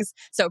the Rings.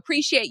 So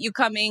appreciate you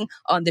coming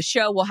on the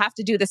show. We'll have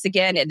to do this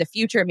again in the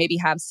future. Maybe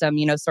have some,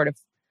 sort of,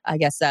 I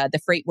guess, the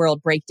freight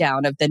world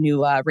breakdown of the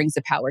new Rings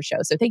of Power show.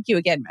 So thank you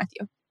again,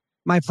 Matthew.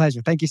 My pleasure.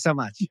 Thank you so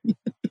much.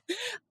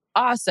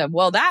 Awesome.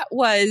 Well, that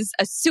was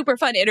a super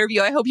fun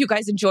interview. I hope you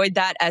guys enjoyed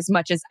that as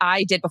much as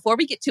I did. Before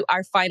we get to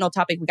our final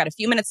topic, we got a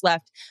few minutes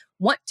left.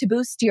 Want to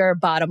boost your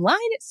bottom line?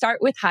 Start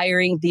with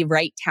hiring the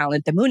right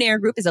talent. The Moon Air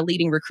Group is a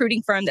leading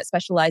recruiting firm that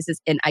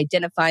specializes in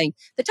identifying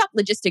the top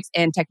logistics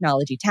and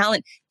technology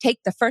talent. Take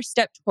the first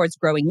step towards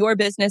growing your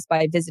business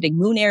by visiting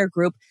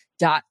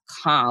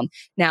moonairgroup.com.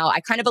 Now,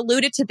 I kind of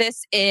alluded to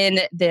this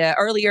in the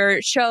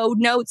earlier show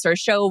notes or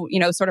show,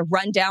 sort of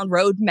rundown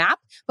roadmap,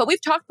 but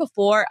we've talked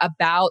before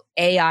about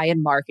AI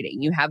and marketing.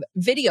 You have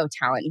video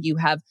talent, you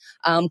have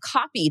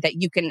copy that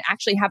you can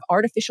actually have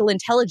artificial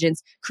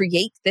intelligence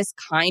create this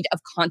kind of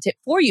content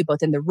for you,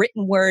 both in the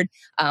written word,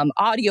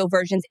 audio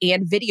versions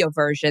and video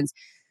versions.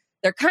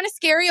 They're kind of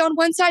scary on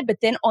one side, but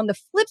then on the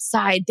flip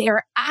side,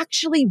 they're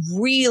actually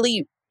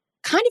really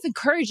kind of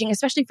encouraging,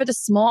 especially for the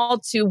small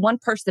to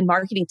one-person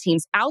marketing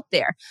teams out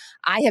there.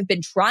 I have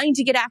been trying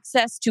to get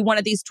access to one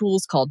of these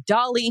tools called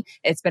Dolly.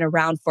 It's been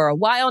around for a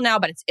while now,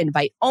 but it's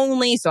invite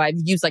only. So I've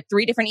used like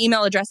 3 different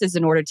email addresses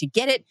in order to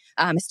get it.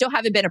 I still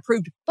haven't been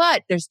approved,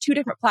 but there's 2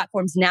 different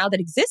platforms now that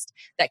exist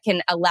that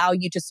can allow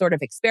you to sort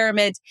of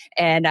experiment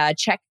and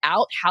check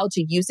out how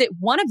to use it.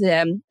 One of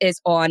them is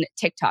on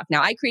TikTok.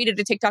 Now, I created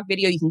a TikTok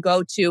video. You can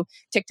go to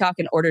TikTok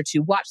in order to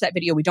watch that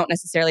video. We don't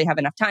necessarily have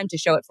enough time to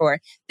show it for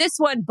this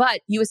one, but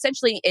you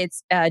essentially,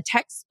 it's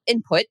text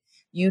input.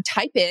 you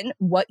type in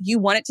what you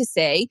want it to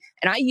say.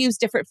 And I use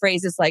different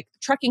phrases like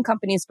trucking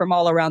companies from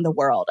all around the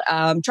world,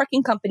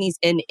 trucking companies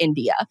in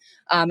India.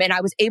 And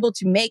I was able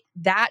to make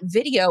that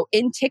video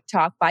in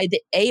TikTok by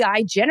the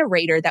AI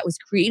generator that was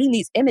creating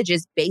these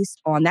images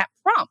based on that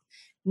prompt.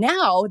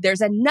 Now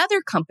there's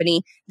another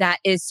company that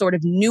is sort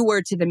of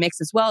newer to the mix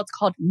as well. It's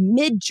called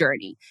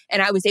Midjourney.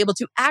 And I was able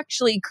to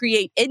actually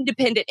create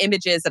independent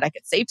images that I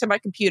could save to my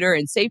computer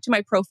and save to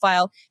my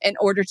profile in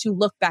order to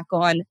look back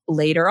on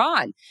later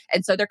on.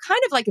 And so they're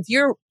kind of like, if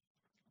you're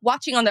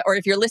watching on the, or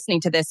if you're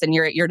listening to this and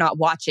you're not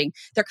watching,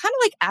 they're kind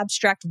of like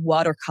abstract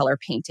watercolor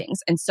paintings.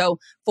 And so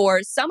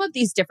for some of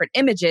these different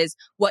images,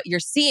 what you're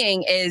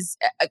seeing is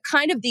a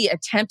kind of the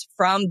attempt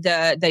from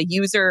the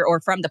user or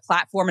from the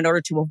platform in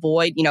order to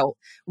avoid,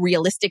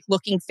 realistic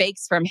looking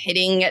fakes from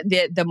hitting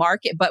the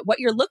market. But what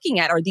you're looking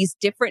at are these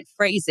different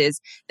phrases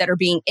that are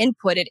being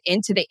inputted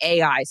into the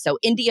AI. So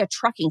India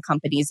trucking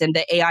companies, and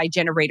the AI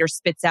generator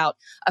spits out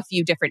a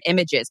few different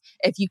images.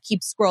 If you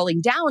keep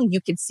scrolling down, you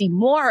can see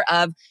more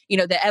of,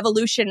 the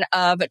evolution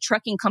of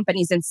trucking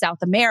companies in South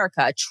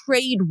America,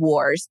 trade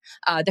wars,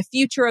 the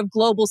future of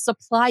global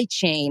supply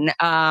chain.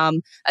 I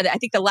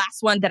think the last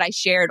one that I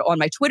shared on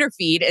my Twitter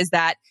feed is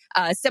that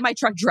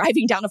semi-truck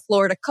driving down a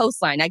Florida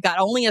coastline. I got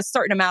only a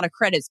certain amount of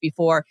credits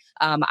before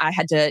I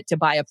had to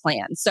buy a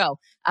plan. So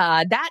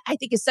that I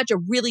think is such a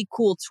really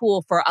cool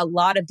tool for a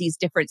lot of these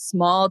different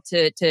small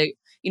to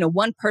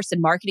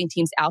one-person marketing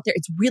teams out there.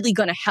 It's really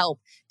going to help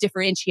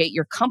differentiate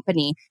your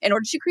company in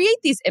order to create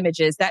these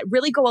images that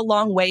really go a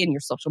long way in your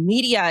social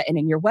media and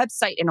in your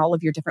website and all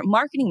of your different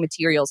marketing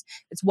materials.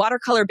 It's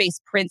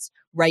watercolor-based prints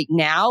right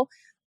now.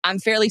 I'm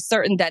fairly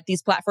certain that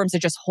these platforms are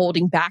just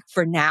holding back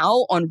for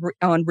now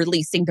on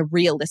releasing the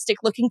realistic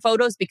looking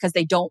photos because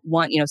they don't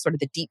want, sort of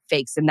the deep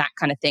fakes and that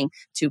kind of thing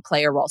to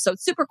play a role. So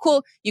it's super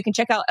cool. You can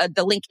check out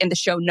the link in the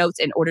show notes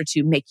in order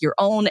to make your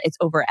own. It's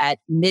over at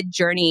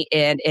Midjourney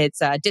and its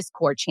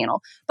Discord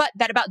channel. But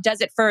that about does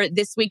it for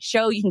this week's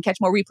show. You can catch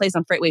more replays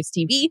on FreightWaves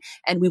TV,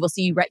 and we will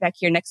see you right back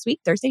here next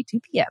week, Thursday,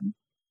 2 p.m.